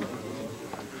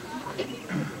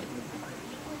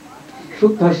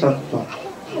 Shuddha Sattva,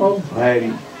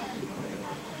 very.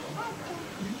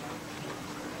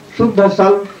 Shuddha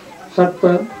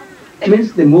Sattva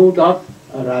means the mood of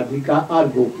Radhika or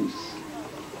Gopis.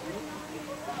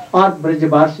 Or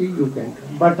Brajavasi you can,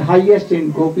 but highest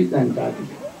in Gopis and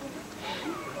Radhika.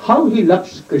 How he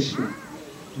loves Krishna,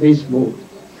 this mood.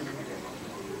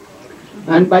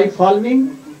 And by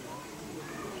following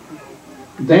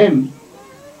them,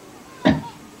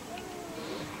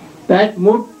 that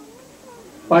mood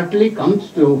partly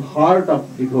comes to heart of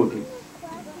devotee.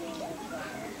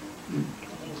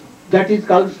 That is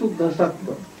called Shuddha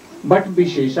Sattva. But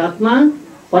Visheshatma,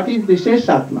 what is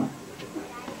Visheshatma?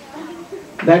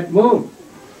 That mood,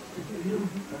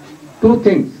 2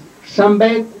 things,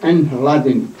 Sambed and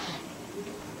Hladini.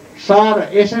 Sar,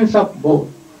 essence of both.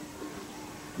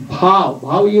 Bhav,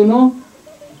 bhav you know?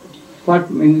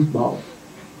 What means bhav?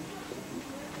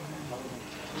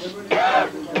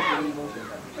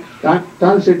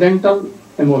 Transcendental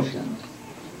emotion.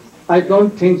 I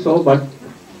don't think so, but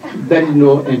there is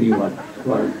no any word.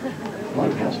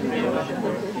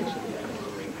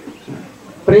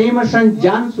 Prema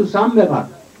Sanjan Susamyabhat,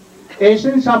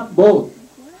 essence of both,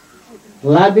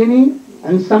 Hladini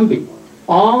and Sambit,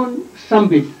 on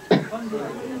Sambit.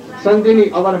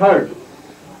 Sandini, our heart.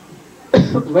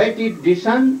 When it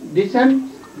descends,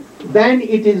 then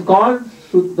it is called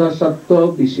Shuddha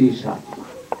Sattva Visheshatma.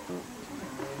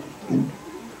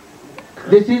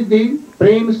 This is the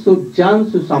Prem Sujjan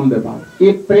Susamyabhat.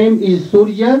 If Prem is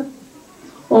Surya,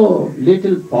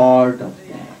 little part of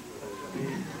that.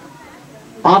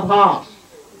 Abhas,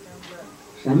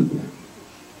 something.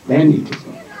 Then it is.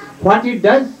 What it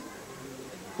does?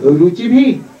 Ruchi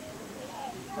bhi,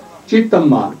 Chittam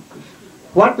mark.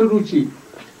 What Ruchi?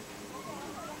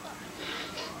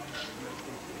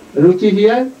 Ruchi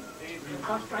here?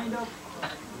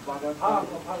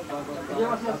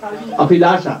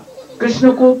 अभिलाषा,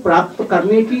 कृष्ण को प्राप्त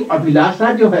करने की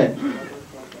अभिलाषा जो है,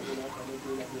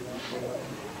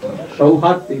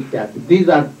 सौहार्द इत्यादि, these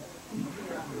are,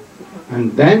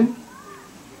 and then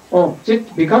Oh,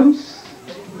 chit becomes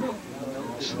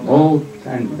smooth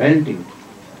and melting.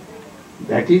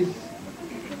 That is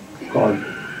called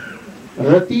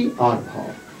rati or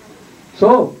bhav.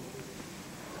 So,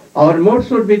 our mood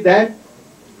should be that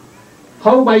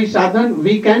how by sadhan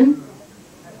we can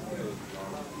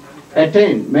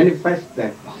attain, manifest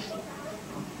that.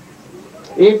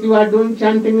 If you are doing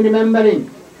chanting,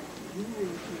 remembering,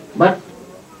 but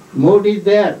mood is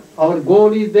there, our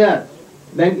goal is there,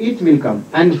 then it will come.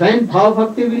 And when bhav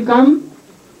bhakti will come,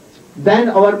 then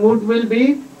our mood will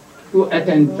be to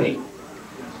attain fame.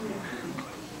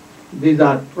 These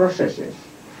are processes.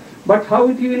 But how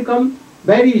it will come?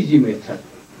 Very easy method.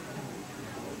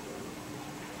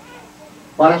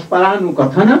 Parasparanu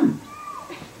kathanam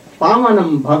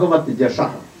pavanam bhagavat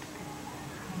jasah.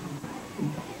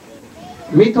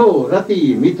 Mitho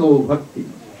rati, mitho bhakti,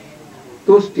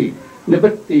 tusti,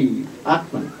 nivritti,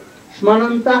 atman,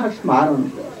 smarantah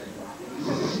smarantah.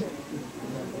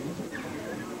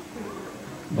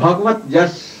 Bhagavat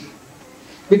jas,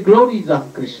 the glories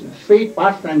of Krishna, sweet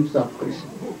pastimes of Krishna.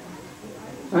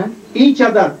 Each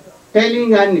other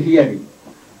telling and hearing.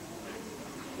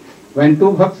 When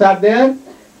two bhakts are there,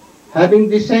 having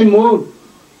the same mood,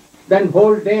 then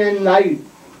whole day and night,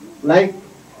 like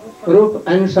Rup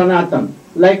and Sanatan,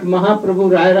 like Mahaprabhu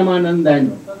Rai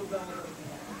Ramanandan,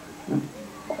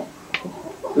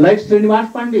 like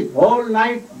Srinivas Pandit, whole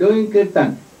night doing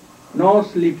kirtan, no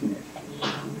sleepiness,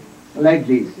 like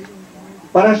this.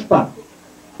 Paraspar,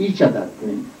 each other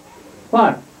doing.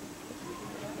 What?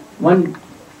 One,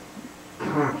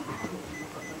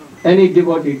 any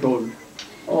devotee told,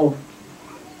 oh,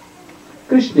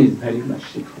 Krishna is very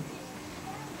merciful.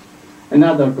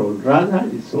 Another told, Radha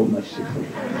is so merciful.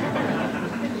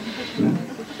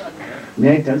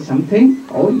 May I tell something?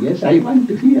 Oh yes, I want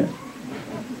to hear.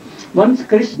 Once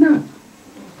Krishna,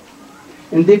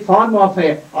 in the form of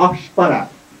a Apsara,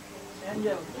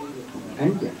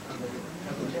 angel,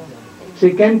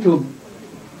 she came to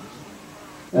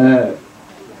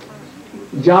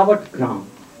Javat ground,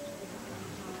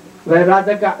 where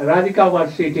Radhika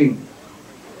was sitting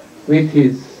with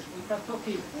his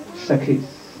Sakhis.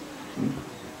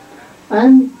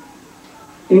 And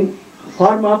in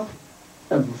form of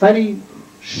a very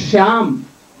sham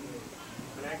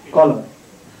color,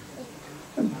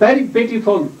 very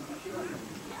beautiful,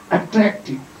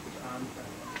 attractive,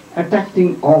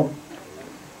 attracting all.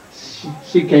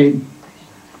 She came.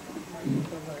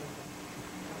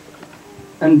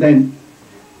 And then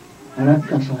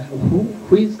Radhika saw,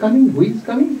 who is coming? Who is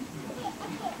coming?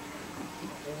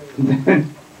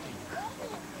 Then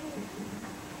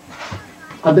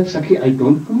other Sakhi, I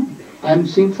don't know. I am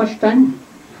seeing first time.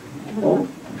 Oh,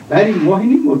 very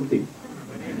Mohini Murti.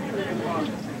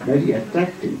 Very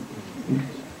attractive.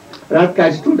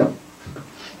 Radhika stood up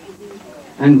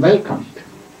and welcomed.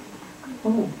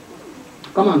 Oh,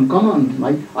 come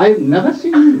on. I have never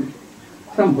seen you.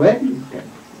 From where you came?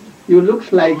 You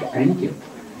look like angel.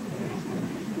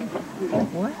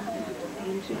 Oh.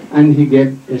 And he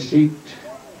gave a seat.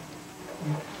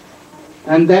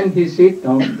 And then he sat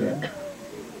down there.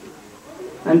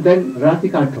 And then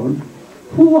Radhika told,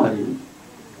 who are you?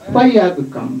 Why you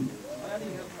have come?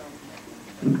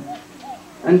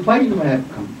 And why you have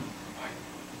come?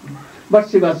 But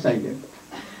she was silent.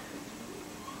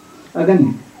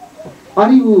 Again,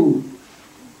 are you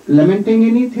lamenting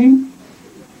anything?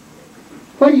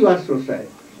 Why you are so sad?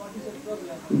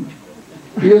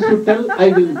 You should tell, I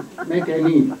will make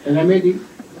any remedy.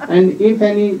 And if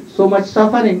any so much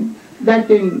suffering, that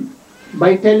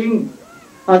by telling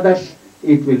others,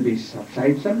 it will be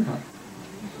subside somehow.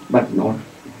 But not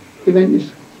even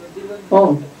this.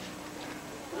 Oh,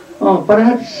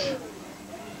 perhaps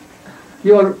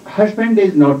your husband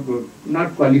is not good,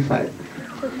 not qualified.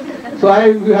 So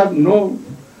you have no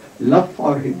love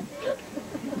for him.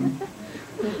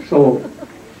 So,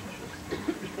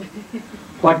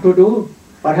 what to do?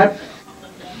 Perhaps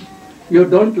you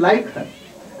don't like her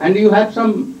and you have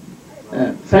some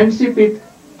friendship with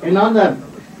another,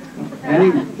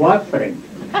 any boyfriend.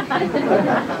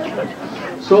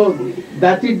 So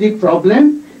that is the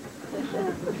problem.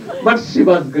 But she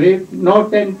was great,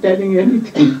 not telling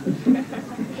anything.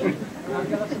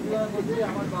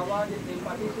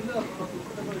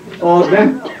 Oh,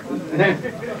 then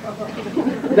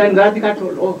Radhika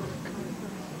told, oh,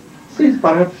 she is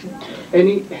perhaps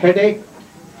any headache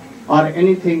or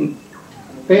anything,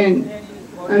 pain,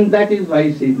 and that is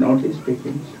why she is not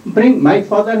speaking. My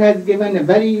father has given a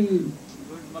very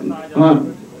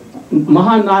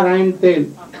Narayan tel.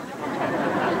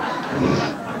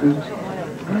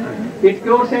 It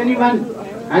cures anyone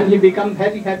and he becomes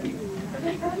very happy.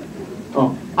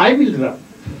 Oh, I will rub.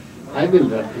 I will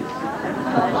run this.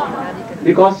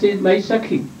 Because she is my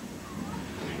Sakhi.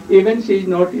 Even she is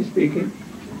not speaking.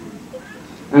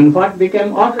 And what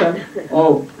became after?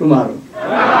 Oh, tomorrow.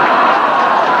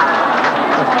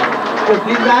 So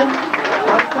these are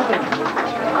what happened.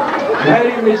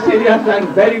 Very mysterious and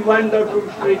very wonderful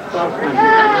sweet person.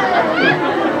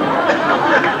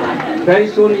 Very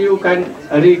soon you can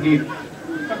read it.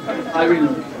 I will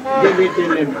give it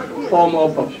in a form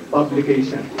of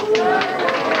publication.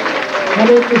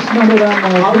 Hare Krishna, Hare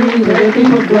Rama. Please, waiting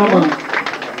for drama.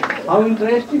 How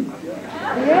interesting.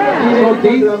 So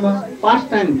these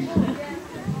pastimes,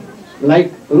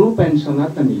 like Rup and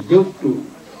Sanatani, used to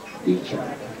teach her.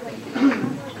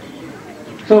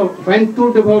 So when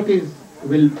two devotees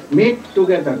will meet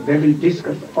together, they will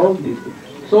discuss all these things.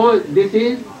 So this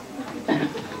is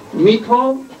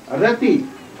mitho rati,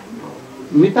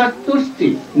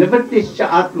 mitatusti, nivrittischa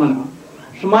atmana,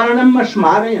 smaranam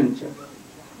smarayancha.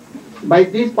 By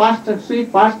these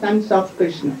sweet pastimes of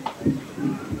Krishna.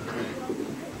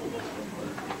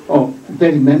 Oh,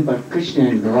 they remember Krishna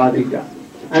and Radhika.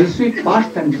 And sweet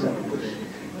pastimes of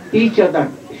each other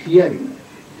hearing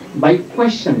by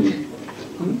questioning.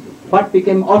 What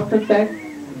became after that?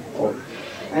 Oh.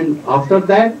 And after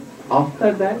that,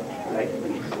 like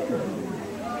this.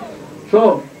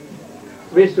 So,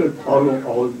 we should follow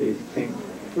all these things.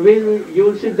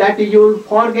 You see that you will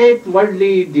forget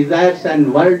worldly desires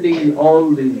and worldly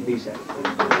all these desires.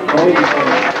 All these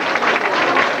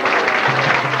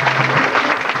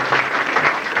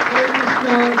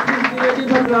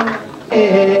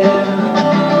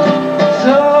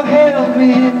So help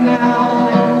me now,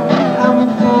 I'm a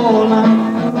fallen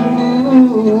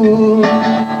fool.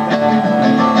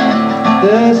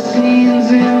 The scenes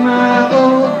in my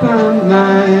open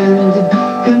mind,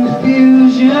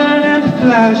 confusion and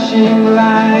flashing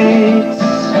lights.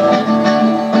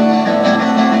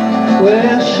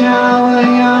 Well, shower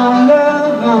your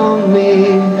love on me,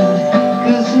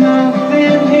 'cause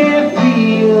nothing here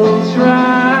feels right.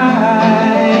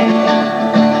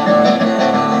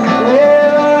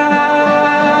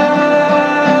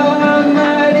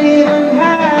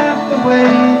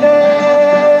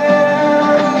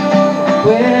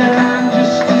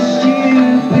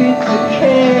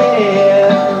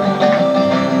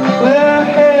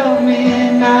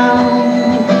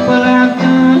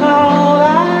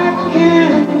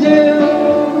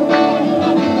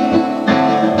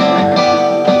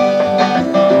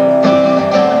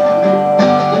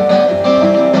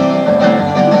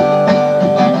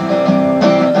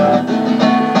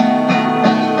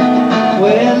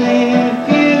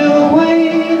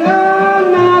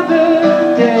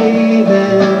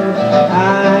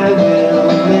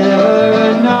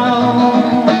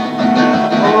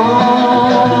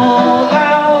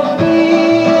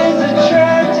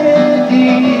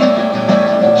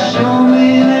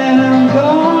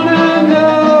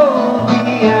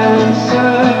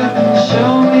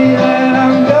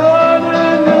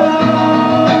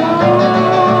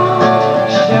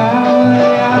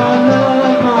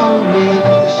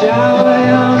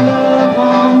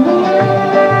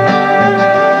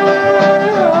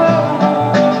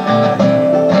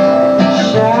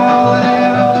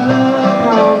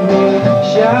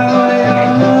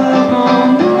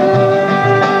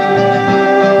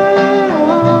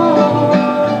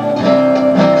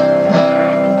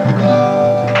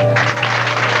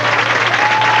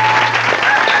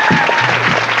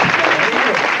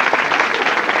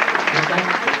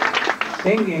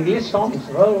 Sing English songs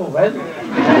well. More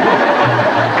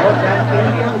than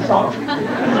Indian songs.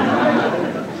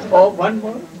 Oh, one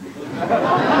more.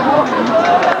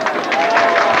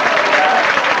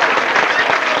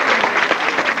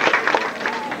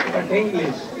 But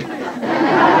English.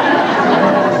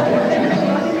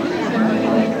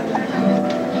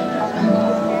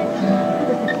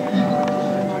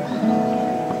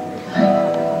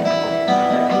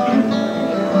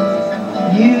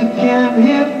 You can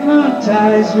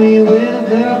hypnotize me with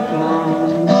your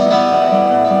plans.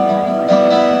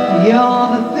 You're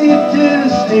the thief to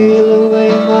steal away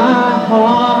my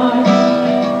heart.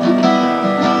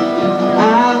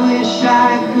 I wish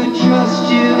I could trust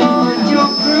you with your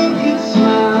crooked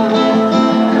smile.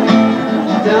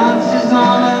 Dances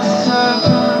on a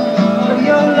serpent of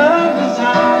your lover's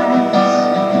eyes.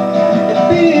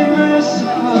 Be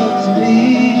merciful to me,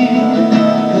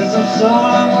 'cause I'm so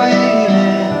I'm waiting.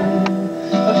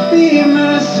 Be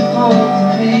merciful to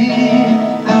me,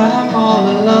 I'm all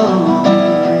alone.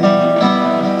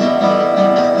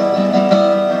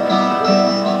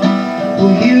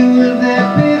 Well, you were there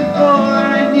before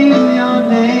I knew your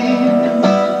name.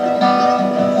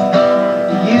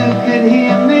 You could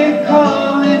hear me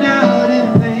calling out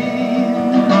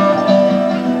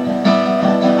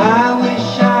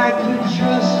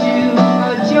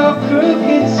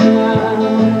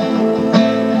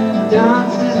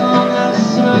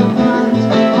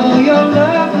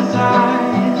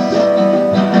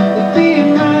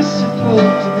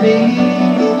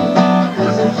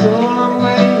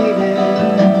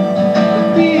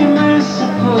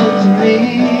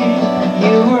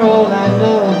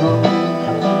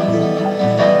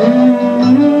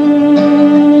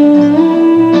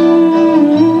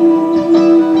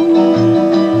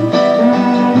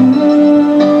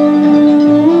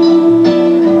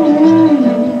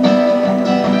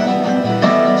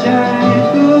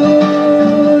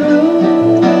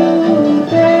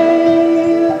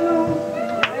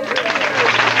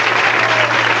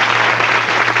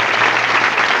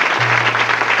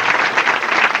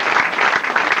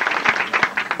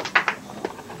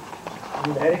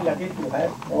am very lucky to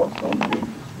have both so many.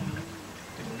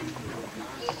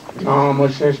 Nama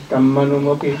Shreshtam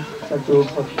Manumukhi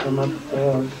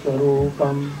Sachupatramatya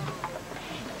Swarupam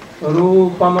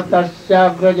Rupam Tasya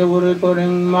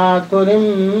Grajavuripurim Maturim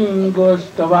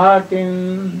Goshtavatim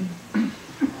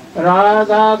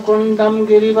Radha Kundam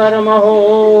Girivaramaho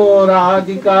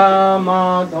Radhika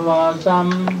Madhavasam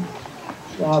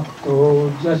Sapto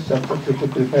Jasa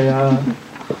Patikripaya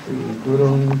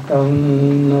Gurun Tam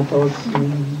Natosmi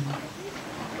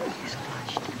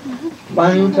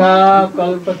Pancha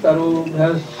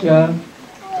Kalpatarubhyasya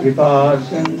Kripa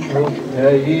Sindhubhya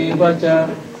Cha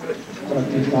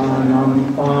Patitanam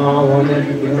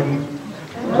Pavanebhyo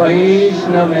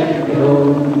Vaishnavebhyo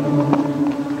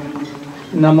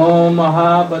Namo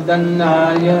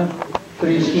Mahabadannaya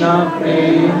Krishna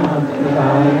Prema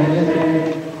Pradaya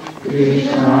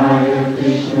Krishnaya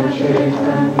Krishna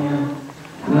Chaitanya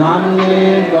Namne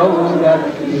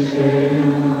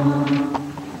Gauratisena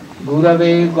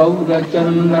Gurave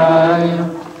Gaurachandraya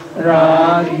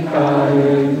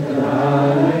Radhikaya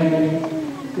Radhaya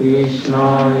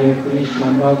Krishnaya Krishna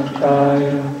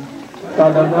Bhaktaya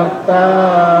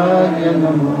Tadabhaktaya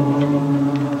Namo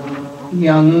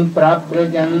Yang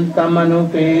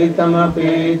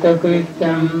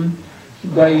praprajantamanupetamakritam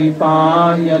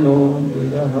Dvaipayano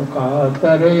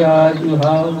vidahakataraya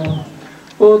juhava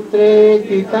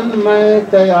Putreti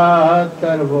tanmayataya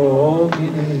tarvo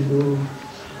videdu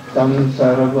Tam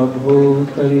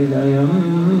sarvabhutaridayam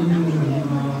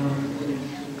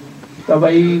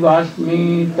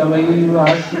Tavaivasmi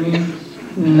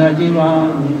najivam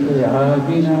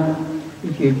prayagina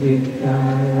Iti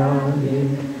vidyayade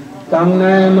Tam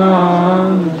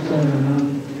naimam saranam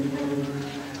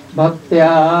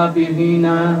Bhaktya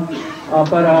vivina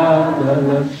aparadha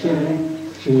lakshya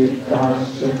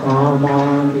Chittasya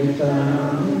kamamita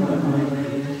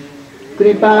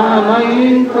Kripamayi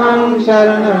tvam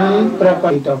sharanam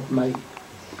prapait of my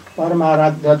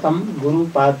Paramaradhatam Guru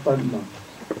Pad Padma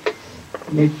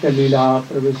Nitya Lila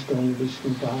Pravishtam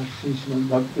Vishnuta Srisman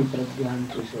Bhakti Pragyan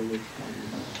Prasavishtam.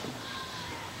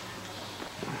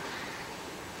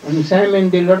 And I am in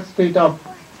the Lord's feet of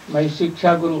my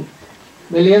Shiksha Guru,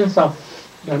 millions of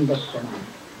Dandat Pranam.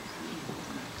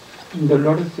 In the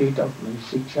Lotus feet of my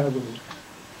Shiksha Guru,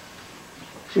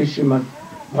 Sri Srimad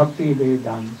Bhakti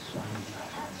Vedanta Swami.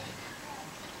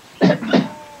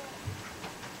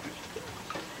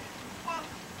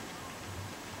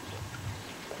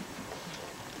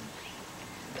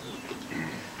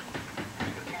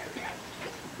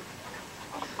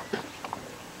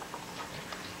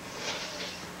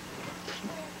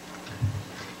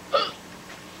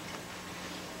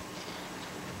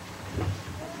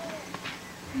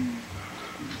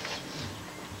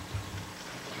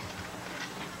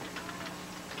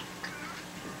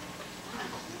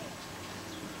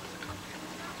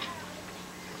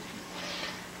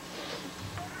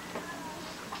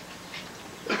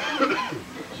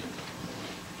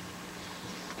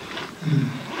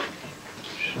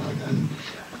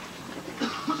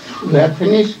 We have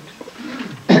finished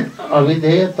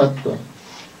Avideya Tattva.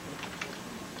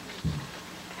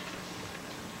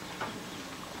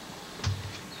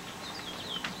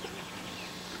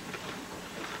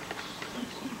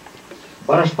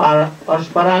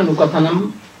 Parasparanukathanam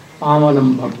Pavanam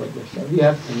Bhagavadasa. We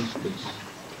have finished this.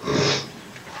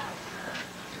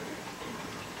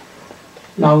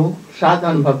 Now,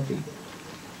 sadhan bhakti.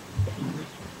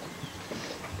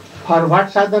 For what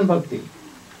sadhan bhakti?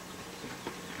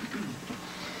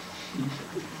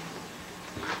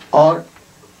 Or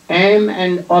aim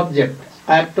and object.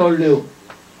 I have told you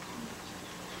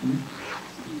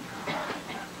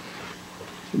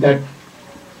that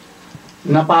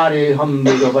napare ham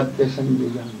bhagavadya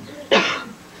sanjayam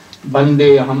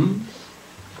bande ham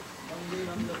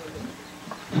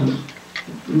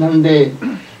nande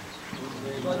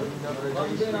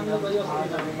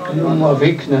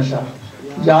viknasa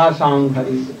jasang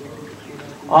hari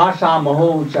asa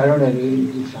maho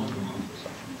charanare jisam.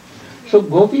 So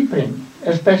Gopi Prem,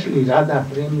 especially Radha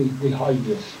Prem, is the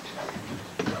highest.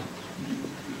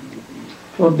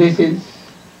 So this is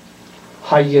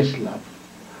highest love.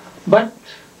 But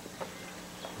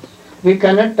we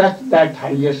cannot touch that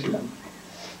highest love.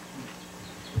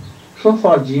 So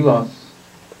for Jivas,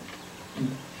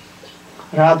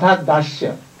 Radha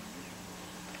Dasya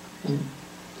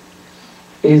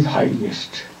is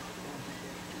highest.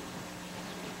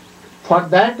 For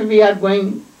that we are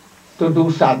going to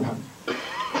do sadhana.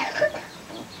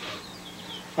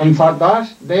 And for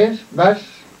thus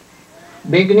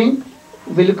beginning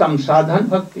will come sadhan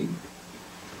bhakti,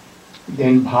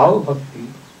 then bhav bhakti,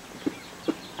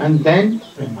 and then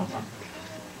prema bhakti.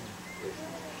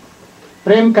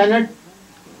 Prem cannot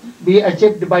be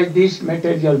achieved by this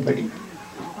material body.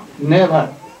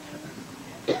 Never.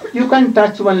 You can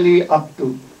touch only up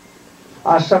to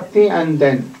Asakti and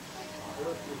then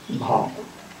Bhav,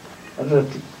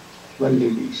 Rati, only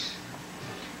this.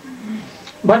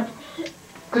 But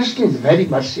Krishna is very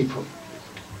merciful.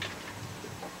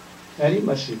 Very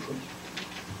merciful.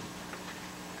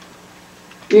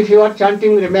 If you are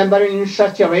chanting, remembering in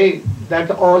such a way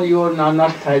that all your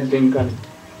nanarth has been gone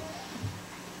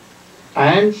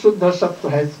and Shuddha Sattva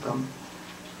has come,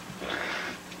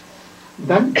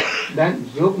 then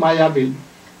Yog Maya will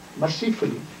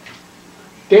mercifully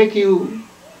take you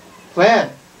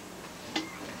where?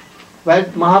 Where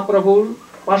Mahaprabhu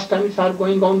pastimes are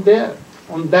going on there,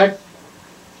 on that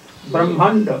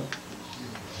Brahmanda,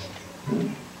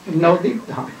 in Navadip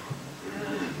Dham.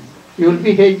 You will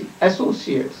be his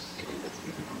associates.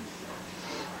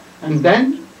 And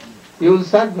then you will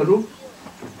serve Rupa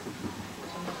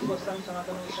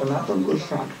Sanatana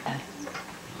Goswami.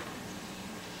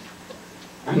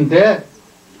 And there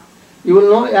you will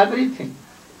know everything.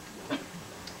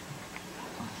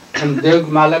 And Yog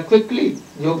Maya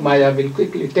will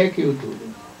quickly take you to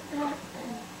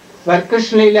where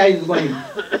Krishna Lila is going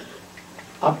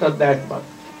after that birth.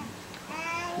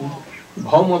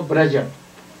 Bhauma Braja.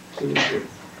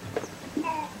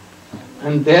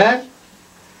 And there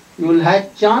you will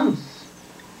have chance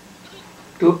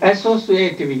to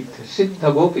associate with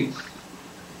Siddha Gopis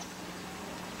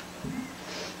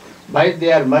by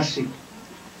their mercy.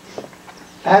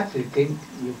 Everything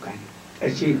you can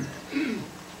achieve.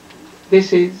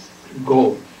 This is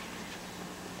goal.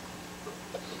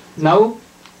 Now,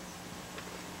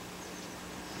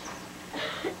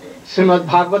 Srimad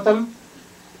Bhagavatam,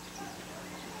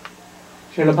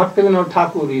 Srila Bhaktivinoda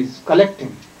Thakur is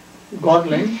collecting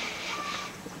Godland,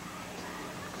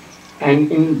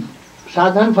 and in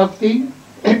Sadhan Bhakti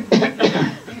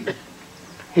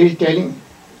he is telling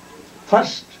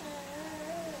first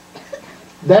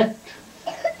that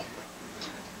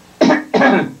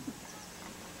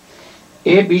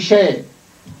a Vishay,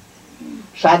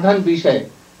 Sadhan Vishay,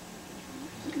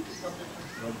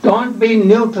 don't be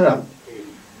neutral.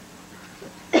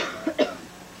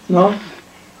 No?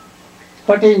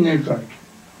 What is neutral?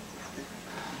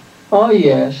 Oh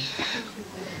yes.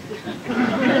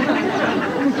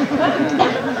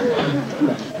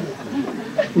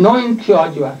 No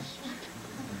enthusiasm.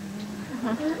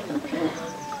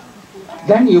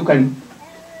 Then you can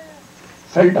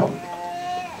fall down.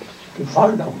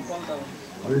 Fall down.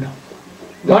 Fall down.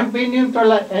 Don't be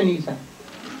neutral at any time.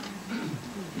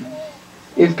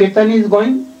 If Kirtan is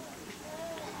going,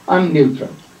 I'm neutral.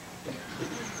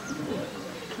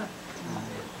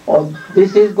 Or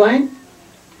this is going,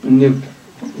 neutral.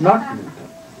 Not neutral.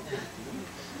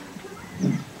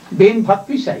 Be in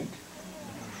Bhakti side.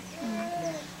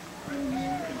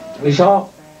 We saw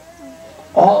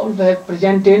all were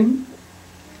present in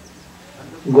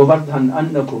Govardhan,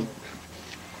 Annakut.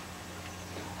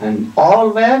 And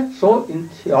all were so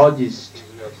enthusiastic.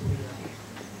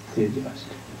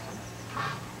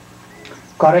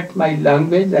 Correct my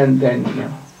language and then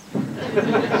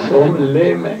so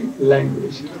layman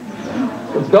language.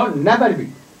 So don't never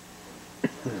be.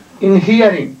 In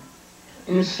hearing,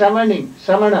 in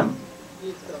Shravanam,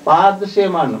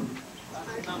 Padsemanam,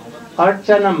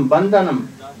 Archanam, Bandhanam.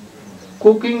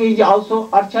 Cooking is also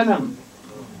Archanam.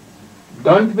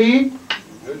 Don't be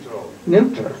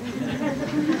neutral.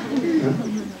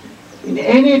 In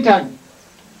any time.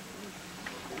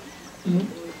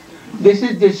 This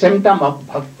is the symptom of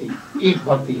bhakti, if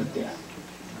bhakti is there.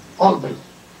 Always.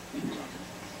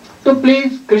 To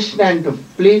please Krishna and to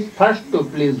please, first to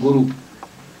please Guru.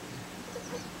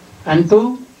 And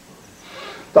so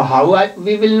how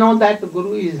we will know that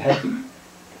Guru is happy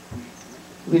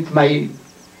with my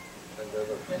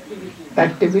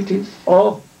activities?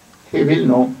 Oh, he will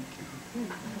know.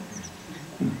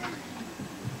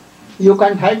 You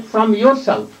can help from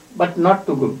yourself, but not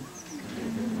to Guru.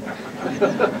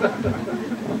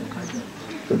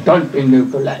 So don't be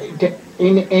neutral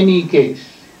in any case.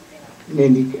 In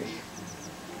any case.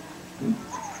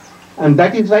 And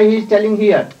that is why he is telling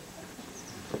here.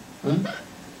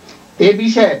 A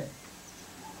Vishay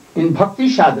in Bhakti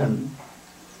Sadhan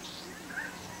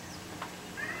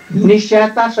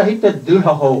निश्चयता सहित दृढ़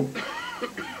हो.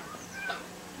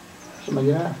 समझ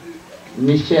रहा?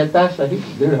 निश्चयता सहित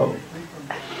दृढ़ हो.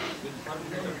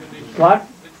 What?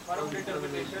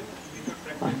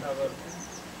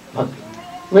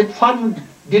 With firm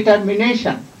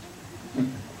determination,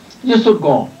 you should go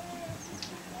on.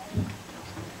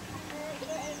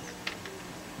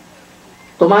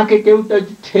 তোমাকে কেউ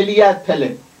ঠেলিয়া ফেলে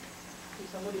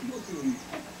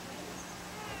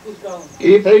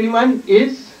If anyone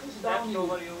is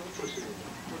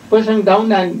pushing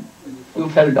down and you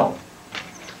fell down.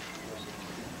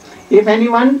 If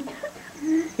anyone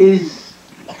is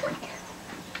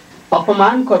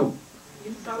apaman karu,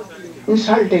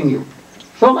 insulting you,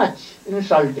 so much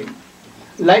insulting.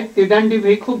 Like Tidandi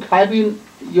Bhikkhu have been,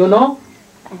 you know,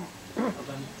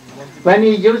 when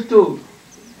he used to,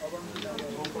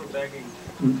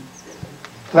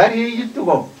 where he used to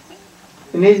go,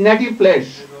 in his native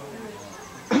place,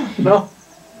 no,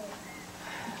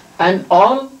 and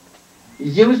all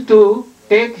used to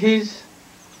take his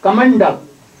kamandal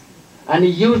and he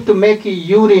used to make his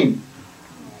urine,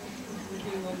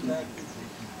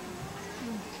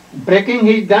 breaking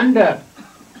his danda,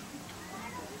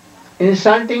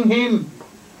 insulting him,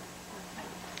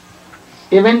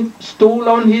 even stool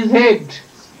on his head,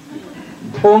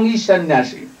 dhongi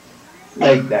sannyasi,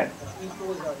 like that.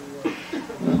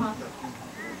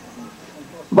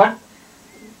 But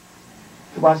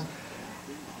he was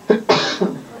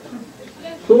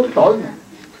so tall,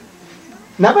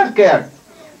 never cared.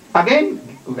 Again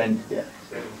went there,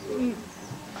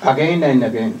 again and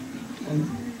again.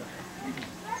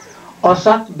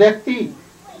 असत व्यक्ति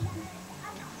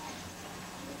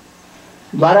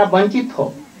द्वारा वंचित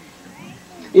हो.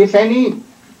 If any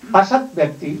asat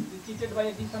व्यक्ति,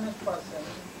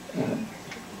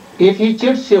 if he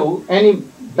cheats you, any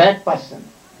bad person,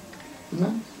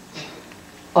 no?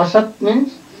 Asat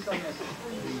means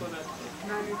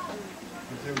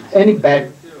any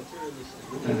bad.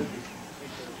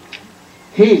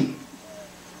 He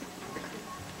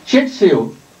cheats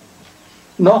you,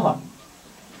 no harm.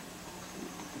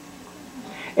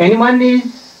 Anyone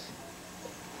is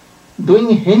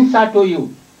doing hinsa to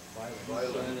you,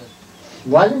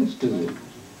 violence to you,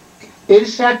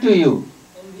 irsha to you,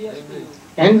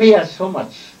 envious so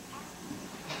much.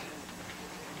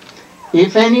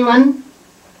 If anyone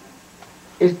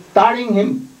is taunting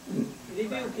him,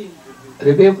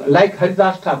 rebuke, like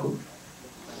Haridas Thakur,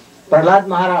 Prahlad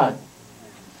Maharaj,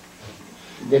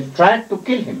 they tried to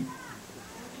kill him.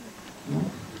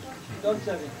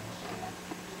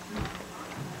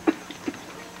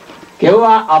 केवल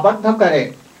आबद्ध करे.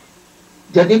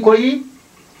 यदि कोई,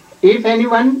 if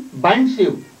anyone binds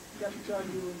you,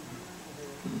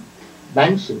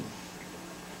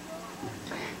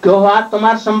 केवल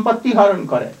तुम्हार संपत्ति हरण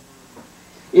करे.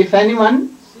 If anyone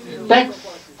takes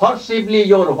forcibly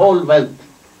your whole wealth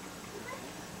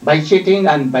by cheating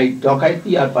and by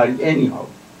dokaiti or by anyhow,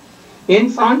 in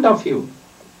front of you.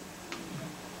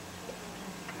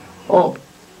 Oh,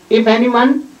 if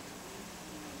anyone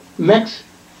makes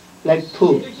like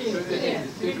food,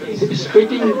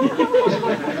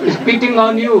 spitting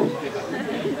on you.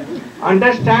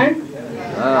 Understand?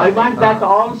 I want that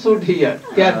all should hear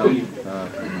carefully.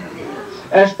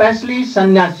 Especially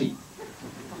sannyasi.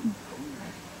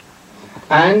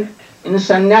 And in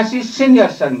sannyasi, senior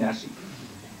sannyasi,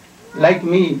 like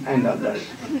me and others.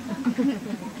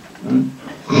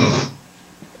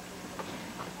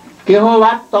 केहो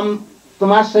बात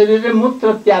तुम्हारे शरीर में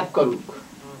मूत्र त्याग करूँ.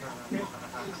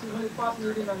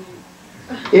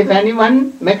 If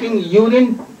anyone making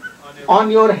urine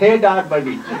on your head or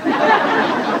body,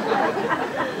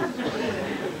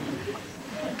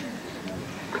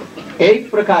 एक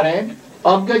प्रकार है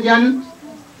अज्ञजन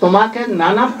तुम्हाके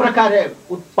नाना प्रकार है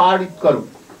उत्पादित करो.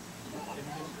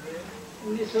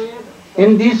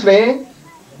 In this way,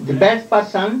 the bad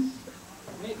persons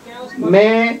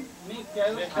may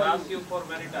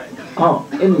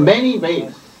in many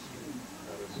ways.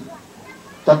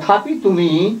 तथापि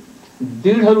तुम्ही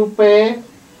दृढ़ रूपे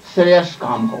श्रेयस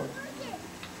काम हो.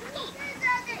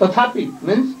 तथापि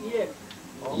means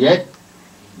yet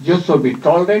you should be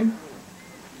tolerant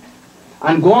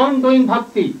and go on doing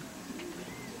bhakti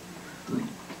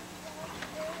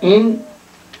in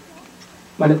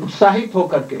माने उत्साहित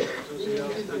होकर के.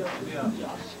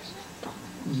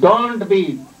 Don't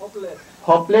be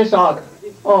hopeless or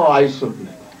oh I should be.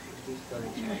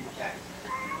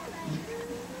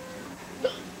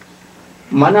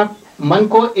 मन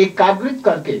को एकाग्रित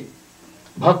करके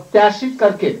भक्त्याश्रित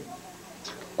करके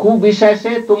कुविषय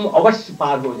से तुम अवश्य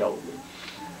पार हो जाओगे.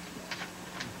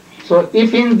 So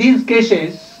if in these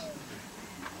cases,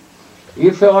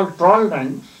 if you are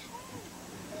tolerant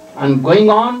and going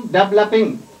on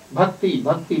developing bhakti,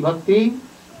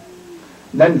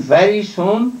 then very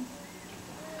soon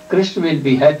Krishna will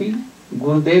be happy,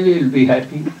 Gurudev will be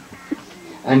happy,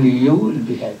 and you will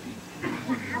be happy,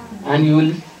 and you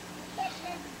will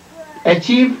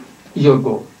achieve your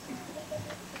goal.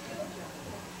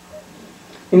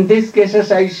 In these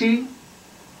cases I see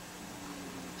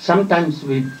sometimes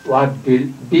we are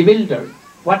bewildered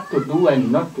what to do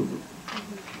and not to do.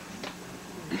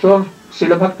 So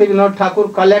Srila Bhaktivinoda Thakur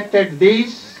collected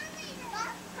these,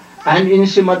 and in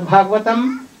Srimad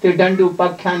Bhagavatam, Tridandi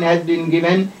Upakhyan has been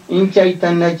given, in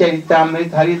Chaitanya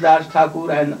Charitamrita, Haridas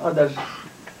Thakur and others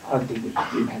are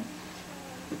given.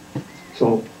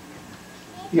 So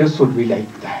you should be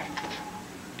like that.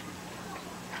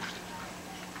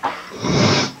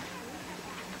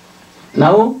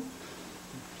 Now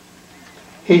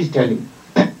he is telling,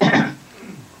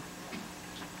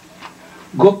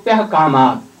 Gopyah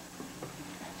Kamat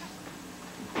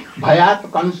Bhayat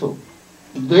Kanso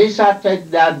Dvesha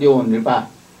Chaitadyo Nripa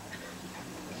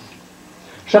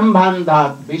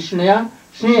Sambandhat Vishnaya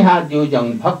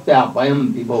Snehadyojang Bhaktya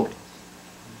Vayam Vibo.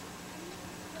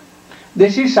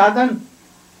 This is sadhan.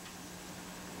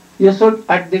 You should,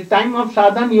 at the time of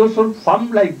sadhan, you should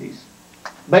form like this,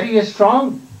 very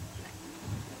strong.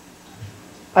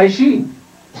 I see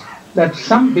that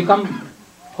some become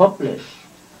hopeless.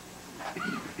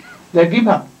 They give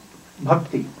up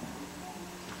bhakti.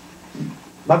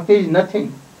 Bhakti is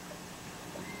nothing.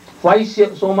 Why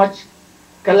so much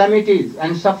calamities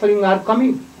and suffering are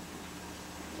coming?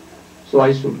 So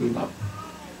I should give up.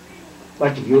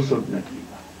 But you should not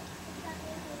give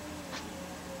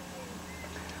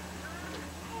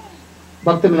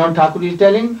up. Bhaktivinoda Thakur is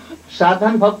telling,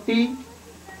 sadhan bhakti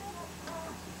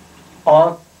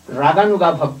or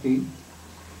raganuga bhakti,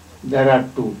 there are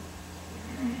two.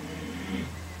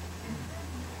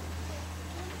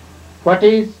 What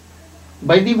is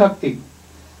Vaidhi bhakti?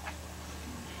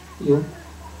 You?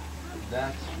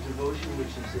 That's devotion which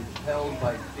is impelled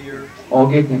by fear. Oh,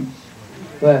 give him.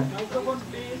 Where?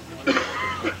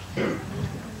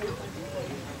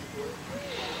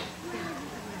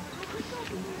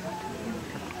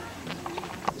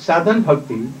 Sadhan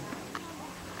bhakti,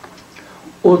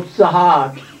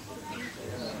 utsahat,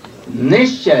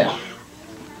 nishchaya.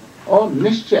 Oh,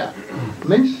 nishchaya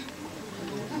means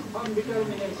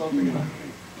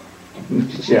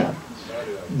nishchaya.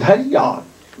 Dharya.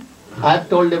 I have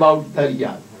told about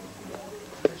dharya.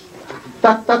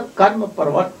 Tat tat karma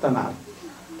parvartanat.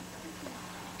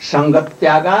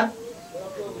 Sangatyagat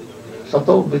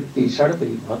sato vritti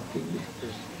sarvi bhakti.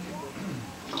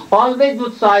 Always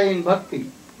utsaha in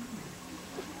bhakti.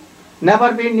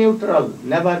 Never be neutral,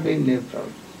 never be neutral.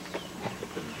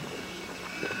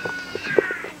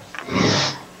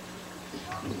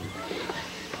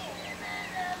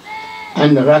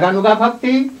 And Raganuga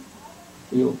Bhakti,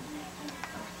 you.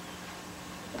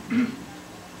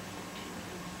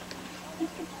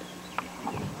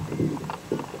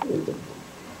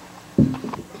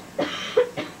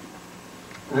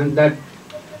 And that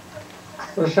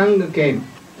prasanga came.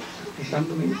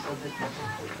 Prasanga means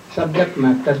subject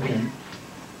matter came.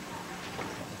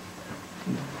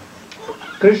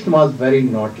 Krishna was very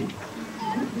naughty.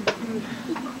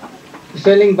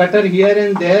 Selling butter here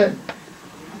and there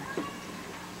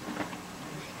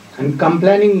and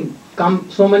complaining,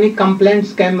 so many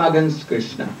complaints came against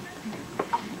Krishna.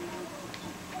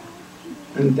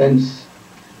 And then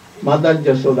Mother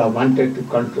Jasoda wanted to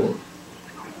control.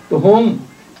 To whom?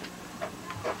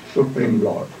 Supreme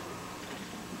Lord.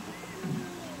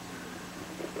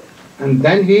 And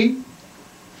then he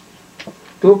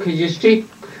took his stick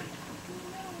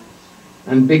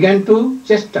and began to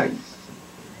chastise.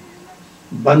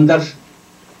 Bandar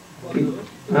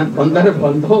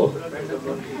Bandho.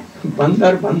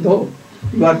 Bandar Bandho.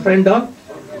 You are friend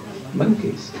of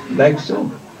monkeys. Like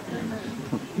so.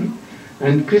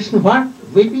 And Krishna what?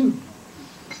 Weeping.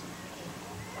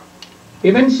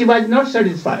 Even she was not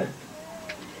satisfied.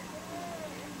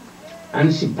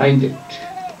 And she binded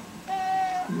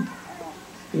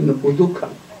in the Udukha.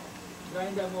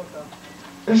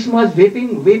 Krishna was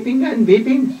weeping, weeping and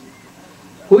weeping.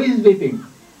 Who is weeping?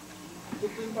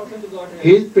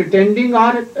 He is pretending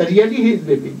or really he is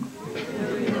weeping?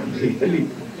 Really.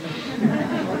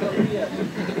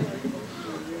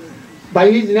 By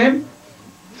his name,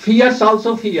 fears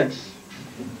also fears.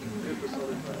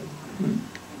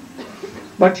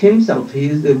 But himself, he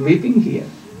is weeping here.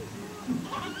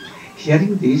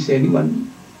 Hearing this,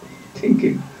 anyone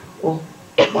thinking, oh,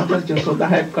 Mother Jasoda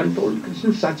had controlled Krishna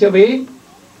in such a way.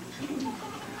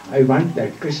 I want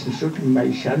that Krishna should be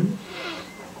my son.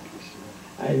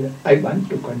 I want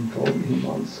to control him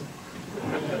also.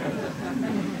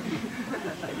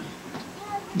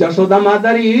 Jasoda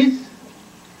Mother is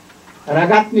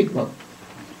Ragatmik Bhakt.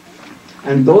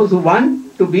 And those who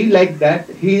want to be like that,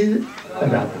 he is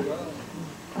Raga.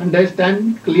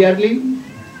 Understand clearly?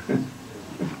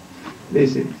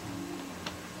 This is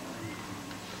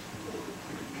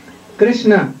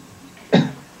Krishna.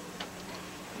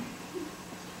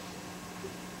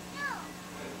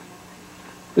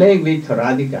 playing with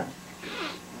Radhika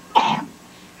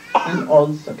and all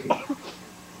Sakhi.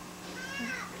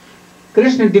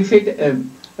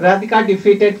 Radhika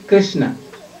defeated Krishna,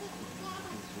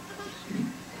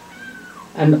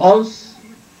 and all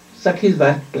Sakhis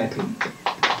were clapping.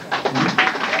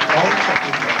 All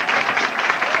Sakhis were.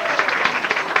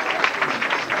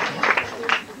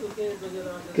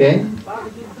 Okay.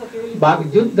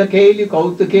 Bhagjuddha Keli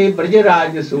Kautake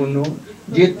Brajaraja Sunu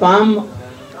Jitpam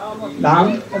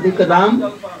Dam Adikadam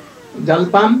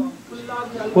Jalpam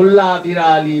Kulla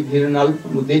Virali Virnal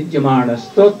Mudijamana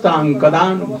Stotam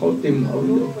Kadan Bhautim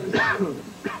Bhavyo.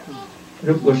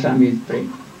 Rupa Goswami is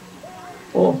praying.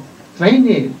 Oh, when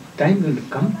a time will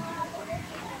come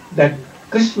that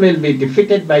Krishna will be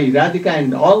defeated by Radhika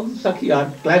and all Sakhi are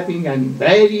clapping and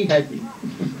very happy.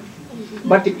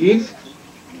 But if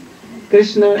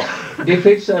Krishna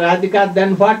defeats Radhika,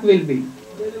 then what will be?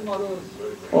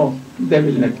 Oh, they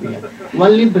will not be happy.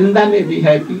 Only Brinda may be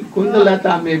happy,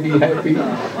 Kundalata may be happy,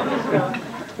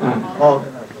 or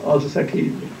also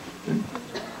Sakhi.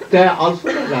 They are also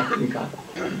Radhika.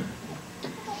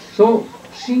 So,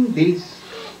 seeing this,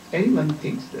 anyone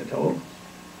thinks that, oh,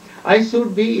 I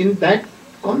should be in that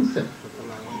concept.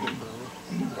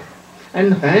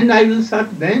 And when I will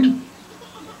serve them,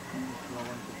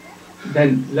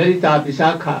 then Lalita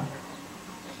Vishakha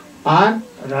are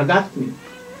Radhatmi,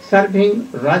 serving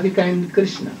Radhika and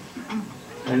Krishna.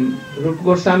 And Rupa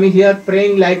Goswami here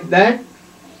praying like that,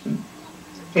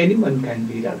 anyone can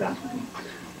be Radhatmi.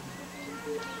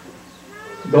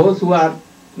 Those who are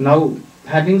now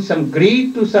having some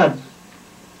greed to serve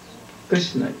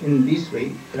Krishna in this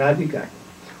way, Radhika,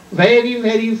 very,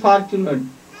 very fortunate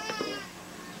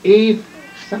if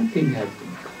something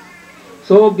happens.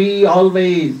 So be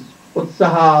always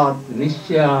Utsahat,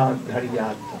 Nishya,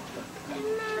 Dharyat.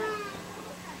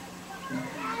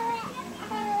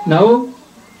 Now,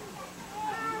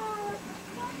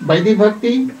 Vaidhi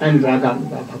Bhakti and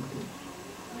Radhanuga Bhakti.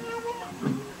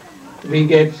 We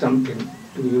gave something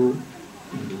to you.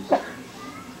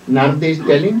 Narada is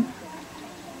telling,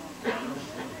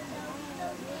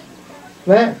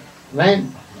 where?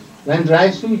 When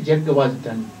Raisu Yajna was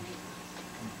done.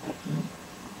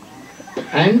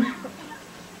 And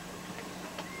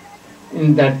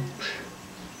in that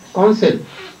council,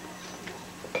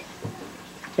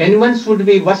 anyone should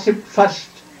be worshipped first.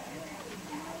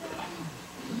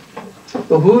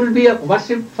 So who will be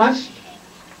worshipped first?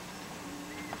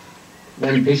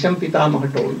 Then Bhisham Pitamaha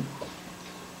told,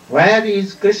 where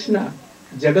is Krishna,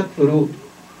 Jagat Guru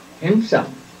himself?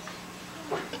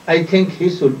 I think he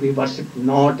should be worshipped,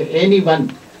 not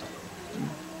anyone.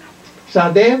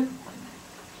 Sadev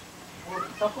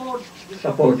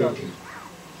supported him.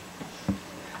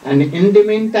 And in the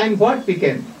meantime, what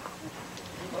became?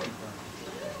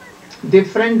 The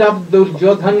friend of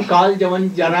Duryodhan, Kaljavan,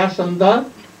 Jarasandha,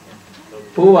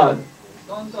 who was?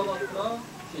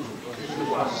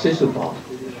 Sisupal.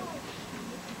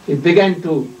 He began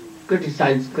to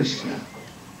criticize Krishna.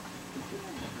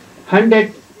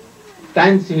 100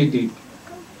 times he did.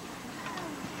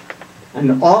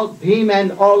 And all Bhim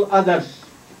and all others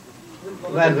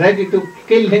were ready to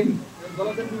kill him.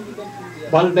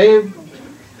 Baldev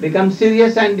became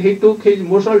serious and he took his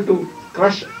muscle to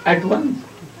crush at once.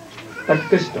 But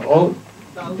Krishna, oh,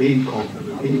 be calm,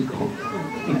 be calm.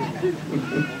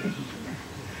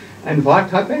 And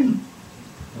what happened?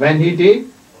 When he did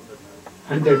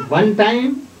 101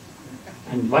 time,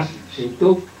 and what he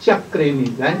took chakra in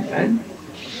his hand and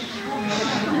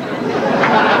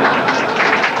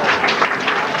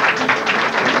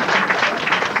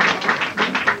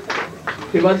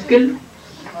he was killed.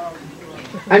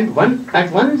 And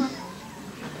at once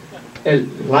a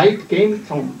light came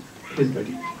from his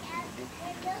body.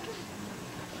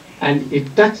 And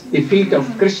it touched the feet of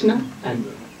Krishna, and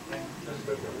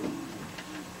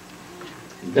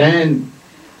then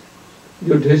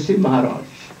Yudhishthira Maharaj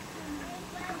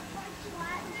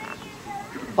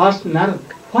asked Narada,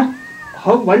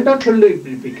 how wonderful it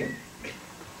became.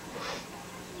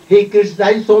 He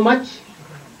criticized so much,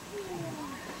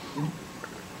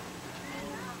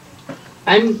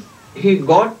 and he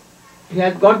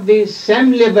has got the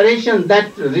same liberation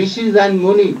that rishis and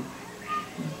muni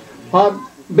for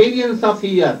billions of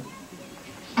years.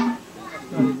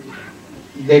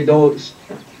 They do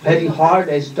very hard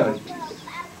austerities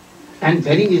and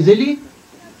very easily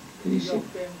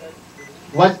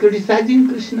was criticizing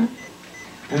Krishna.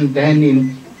 And then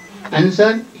in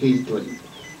answer he is told,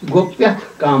 Gopya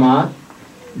Kamat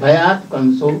Bhayat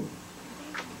Kanso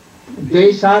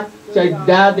Deshat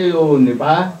Chaidyadeyo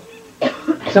Nipa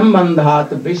Sambandhat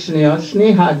Vishnaya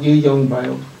Sneha Jijong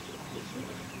Bhayo.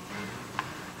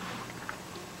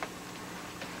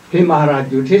 He Maharaj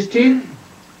Yudhishthir,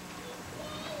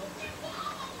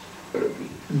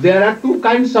 there are two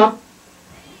kinds of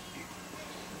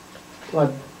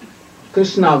what?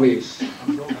 Krishna ways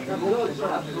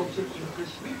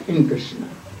in Krishna.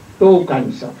 Two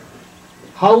kinds of.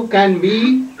 How can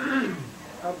we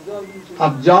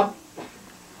absorb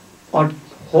or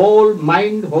whole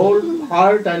mind, whole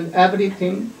heart and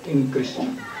everything in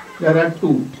Krishna? There are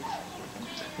two.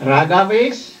 Raga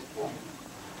ways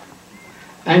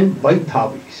and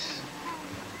Vaidha ways.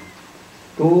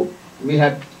 Two we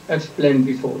have explained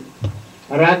before.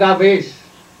 Raga ways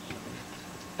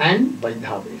and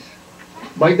Vaidha ways.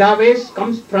 Vaidha ways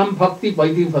comes from Bhakti,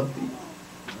 Vaidhi Bhakti.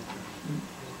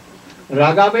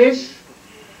 Raga ways,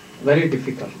 very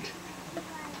difficult.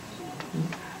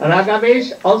 Raga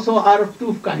ways also are of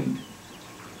two kinds.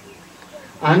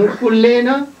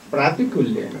 Anukullena,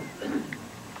 Pratikullena.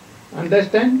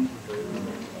 Understand?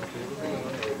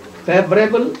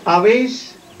 Favorable,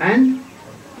 aves and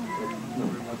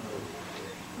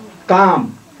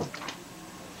calm.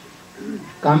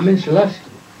 Calm means lust.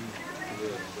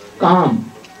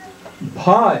 Calm.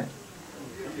 Bhaya.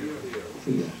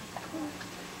 Fear.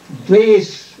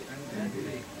 Dvesh.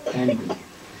 Envy.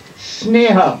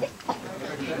 Sneha.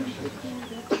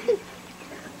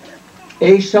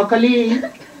 A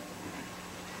sakali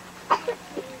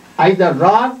either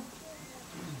rag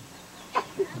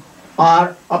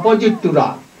or opposite to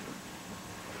rag.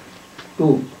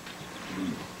 Two.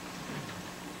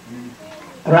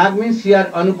 Rag means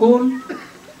here anukul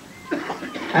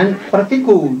and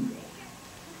pratikul,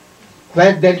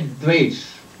 where there is dvesh.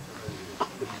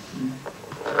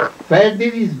 Where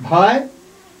there is bhaya,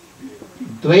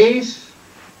 dvesh,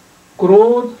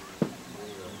 krodh,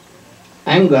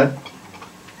 anger,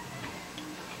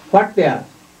 what they are?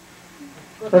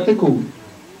 Pratikul.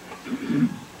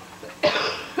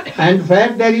 And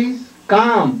where there is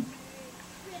calm,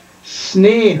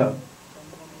 sneha,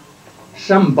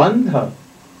 sambandha,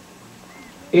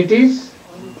 it is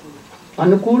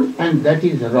anukul and that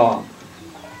is wrong.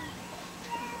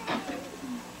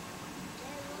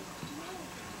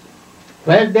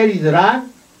 Where there is rag,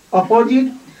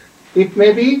 opposite, it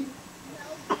may be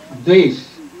dvesh.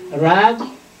 Rag,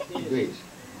 dvesh.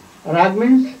 Rag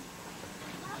means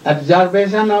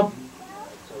absorption of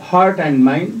heart and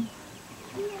mind,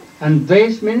 and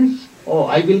dvesh means, oh,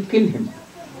 I will kill him.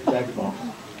 That form.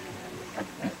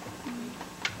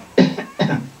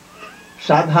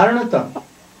 Sadharanata,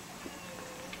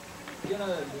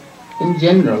 in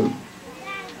general,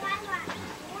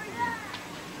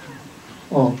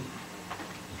 oh,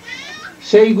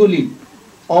 Seiguli,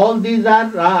 all these are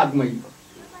ragmay.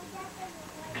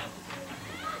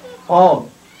 All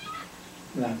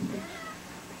ragmay.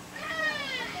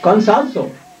 Kans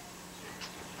also,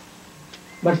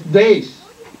 but dvesh,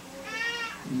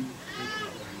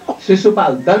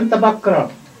 Shishupal,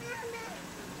 Dantabakra,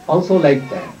 also like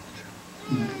that.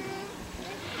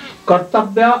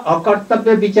 कर्तव्य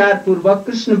अकर्तव्य विचार पूर्वक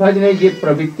कृष्ण भजने जे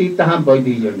प्रवृत्ति तहाँ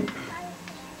वैधि जने.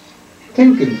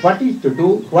 Thinking what is to do,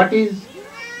 what is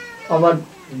our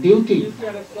duty,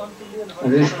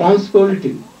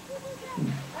 responsibility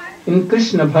in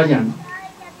Krishna bhajan.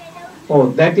 Oh,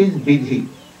 that is vidhi,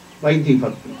 vaidhi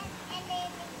bhakti.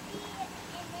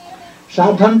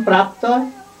 Sadhan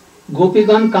prapta,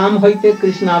 gopigan kam hoite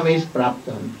Krishna vesh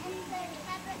prapta.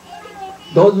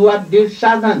 Those who have did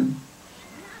sadhan,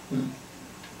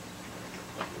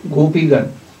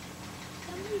 gopigan,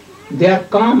 they are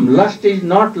calm. Lust is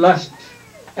not lust,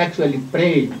 actually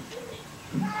praying,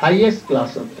 highest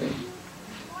class of praying.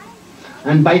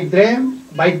 And by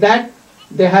that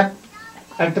they have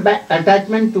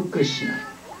attachment to Krishna,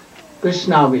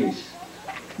 Krishna ways.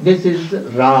 This is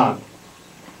rag,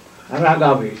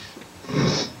 raga ways.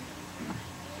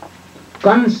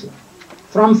 Comes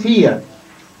from fear.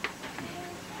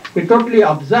 We totally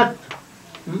observe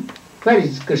where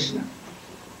is Krishna.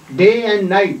 Day and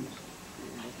night.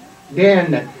 Day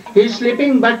and night. He is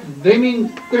sleeping but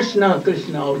dreaming Krishna,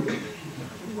 Krishna always.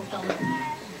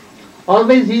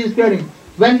 Always he is fearing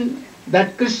when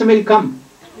that Krishna will come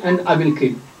and I will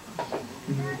kill.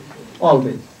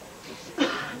 Always.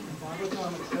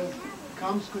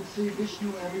 Kams could see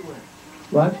Vishnu everywhere.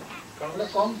 What?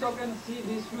 Kams can see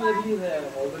Vishnu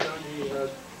everywhere.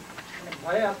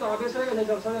 भाई आप तो आगे से गए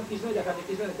जब सब किसने देखा था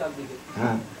किसने निकाल दी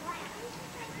हाँ.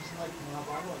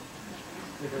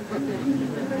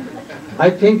 I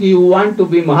think you want to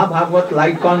be Mahabhagavat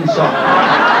like Kansa.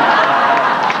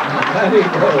 Very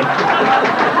good.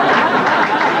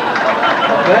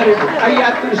 Very good. I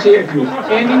appreciate you.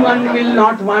 Anyone will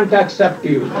not want to accept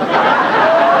you.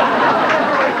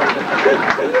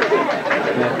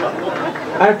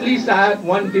 At least I have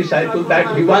one disciple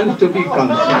that he wants to be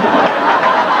conscious.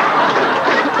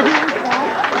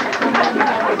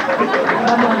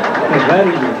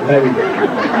 Very good, very good.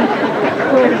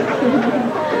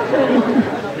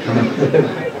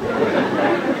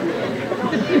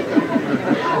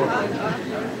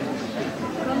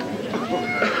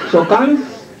 So comes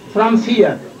from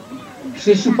fear.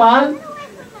 Shishupal,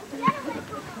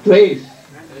 dvesh,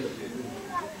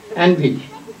 envy.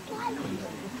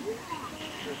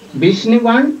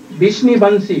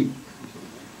 Vishnuvanshi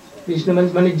means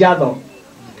Jadov.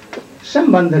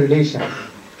 Sambandha relation.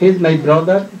 He is my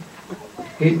brother,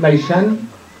 he is my son,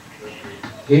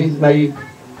 he is my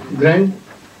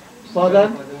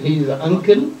grandfather, he is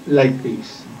uncle, like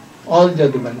this. All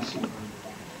Jaduvanshi.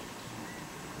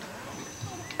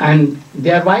 And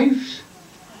their wives,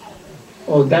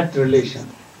 oh, that relation.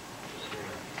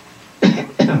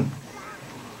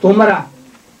 Tomara,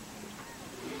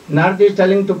 Narada is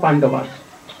telling to Pandavas.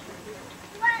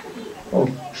 Oh,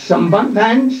 Sambandha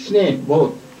and Sneh,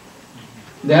 both.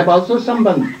 They have also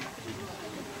Sambandha.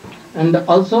 And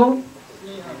also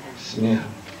Sneha.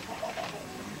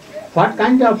 What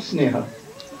kind of Sneha?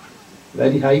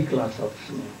 Very high class of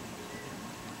Sneha.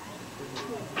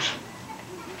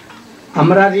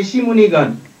 Amara Rishi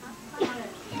Munigan.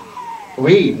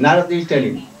 We, Narada is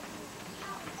telling.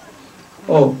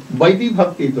 Oh, Vaidhi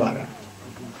Bhakti Dwara.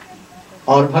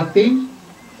 Or Bhakti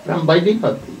from Vaidhi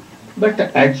Bhakti. But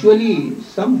actually,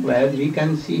 somewhere we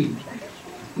can see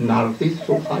Narada is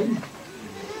so high.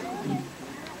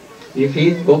 If he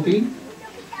is Gopi,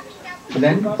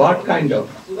 then what kind of?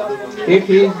 If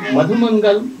he is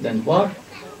Madhumangal, then what?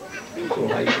 So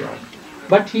high class.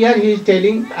 But here he is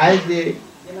telling as a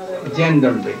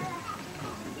general way.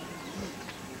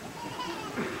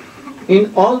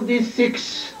 In all these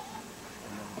six,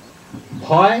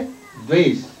 bhaya,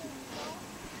 dvesh,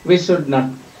 we should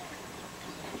not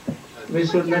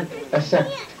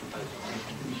accept.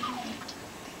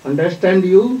 Understand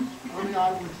you?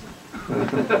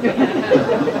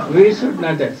 We should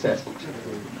not accept.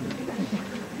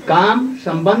 Kam,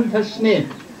 Sambandha, Sneh.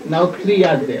 Now three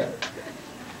are there.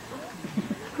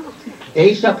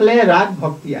 এই সকলে রাগ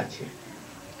ভক্তি আছে.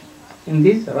 In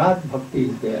this rag bhakti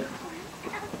is there.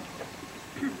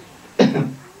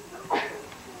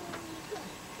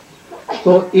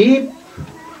 So if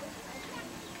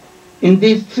in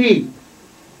these three,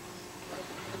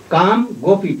 Kam,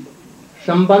 Gopi,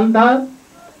 Sambandha,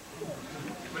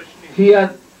 here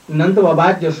Nanda Baba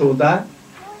Jashoda,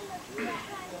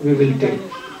 we will take.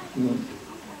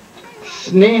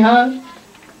 Sneha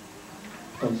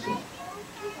also.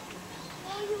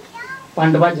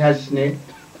 Pandavas has sneh,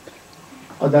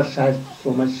 others has so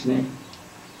much sneh.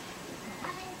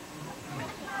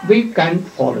 We can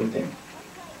follow them.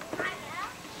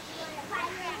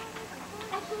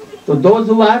 So those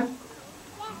who are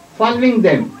following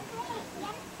them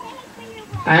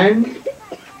and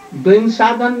doing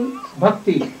sadhan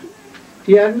bhakti,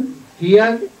 here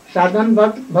sadhan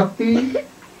bhakti,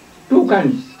 two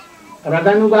kinds,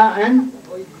 raganuga and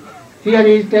here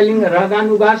he is telling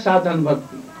raganuga sadhan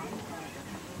bhakti.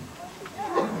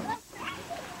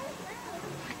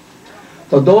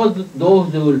 So those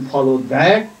who will follow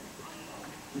that,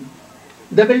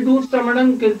 they will do Sramanam,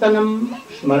 Kirtanam,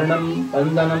 Smaranam,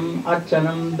 Vandanam,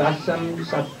 Archanam, Darsam,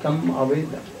 Satkam,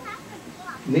 Aveda.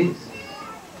 This.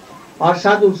 Or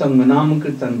Sadhu Sangha, Nam,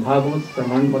 Kirtan, Bhagavat,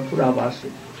 Sraman, Mathura, Vasi.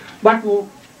 But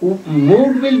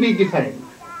mood will be different.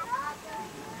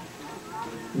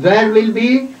 There will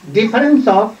be difference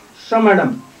of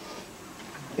Sramanam.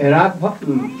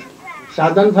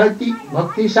 Sadhan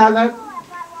Bhakti Sadhak.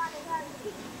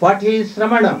 What is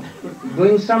Sramanam?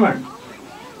 Doing Sraman.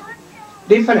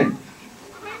 Different.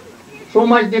 So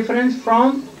much difference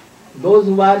from those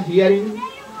who are hearing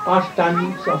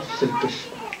pastimes of Sri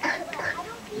Krishna.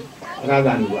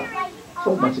 Raganuga.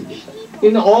 So much difference.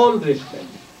 In all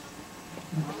respects.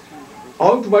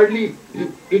 Outwardly,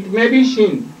 it may be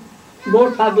seen.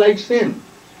 Both are like same.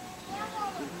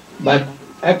 But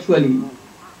actually,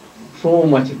 so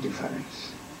much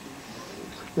difference.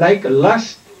 Like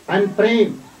lust and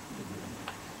prema.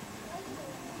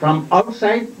 From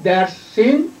outside they are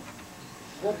seen.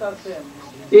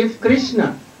 If Krishna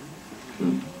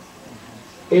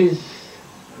is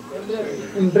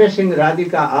embracing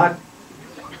Radhika or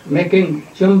making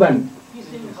chumban,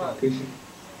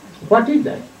 what is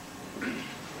that?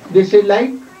 This is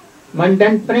like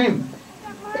mundane prem.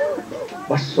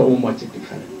 But so much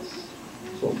difference.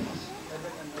 So much.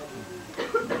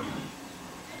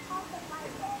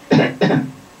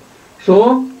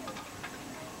 So,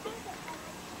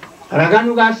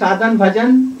 Raganuga sadhan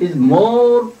bhajan is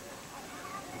more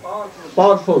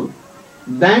powerful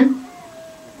than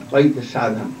by the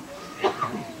sadhana.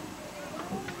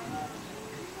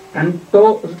 And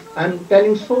I'm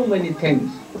telling so many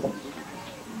things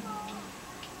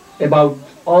about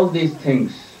all these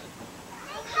things.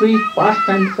 Sweet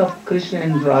pastimes of Krishna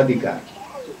and Radhika.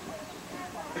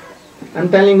 I'm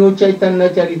telling you Chaitanya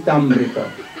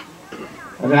Charitamrita,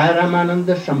 Raya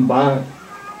Ramananda Sambar,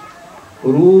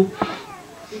 Roop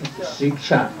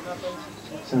Siksha,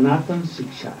 Sanatan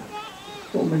Siksha,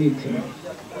 so many things.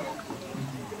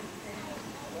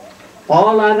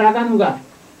 All are Raganuga.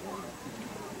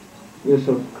 You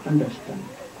should understand.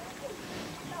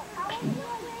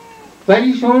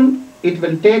 Very soon it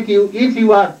will take you, if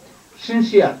you are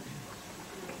sincere,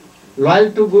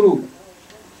 loyal to Guru,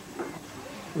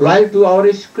 loyal to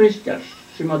our scriptures,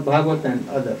 Srimad Bhagavat and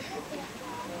others.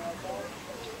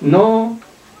 No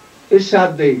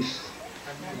Ishaddesh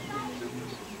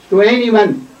to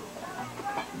anyone,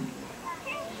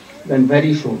 then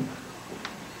very soon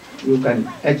you can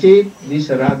achieve this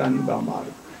Raganuga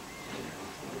Marga.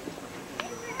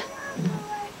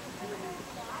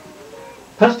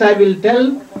 First I will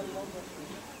tell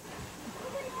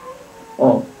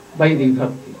Vaidhi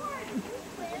Bhakti.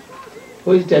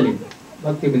 Who is telling?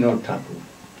 Bhakti Vinod Thakur.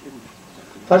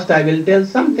 First I will tell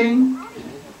something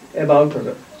about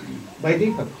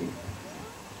Vaidhi Bhakti.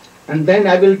 And then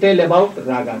I will tell about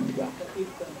Raganuga.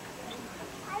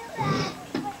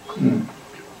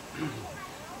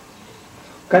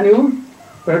 Can you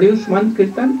produce one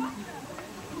kirtan?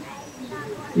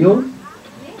 You?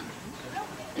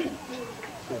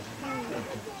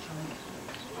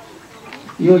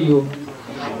 You.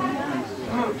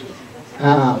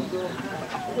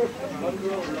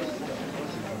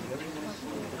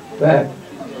 Where?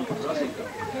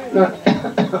 No.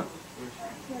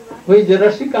 Who is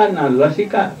Rasika now?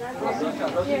 Rasika?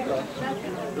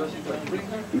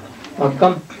 Oh,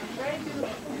 come.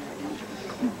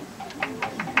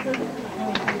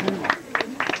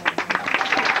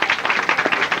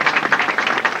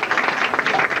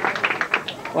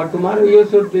 For tomorrow you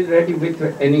should be ready with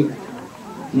any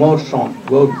more song,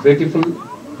 good, beautiful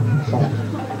song.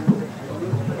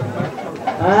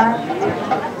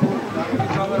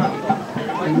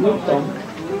 You come.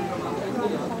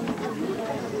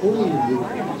 Who is you?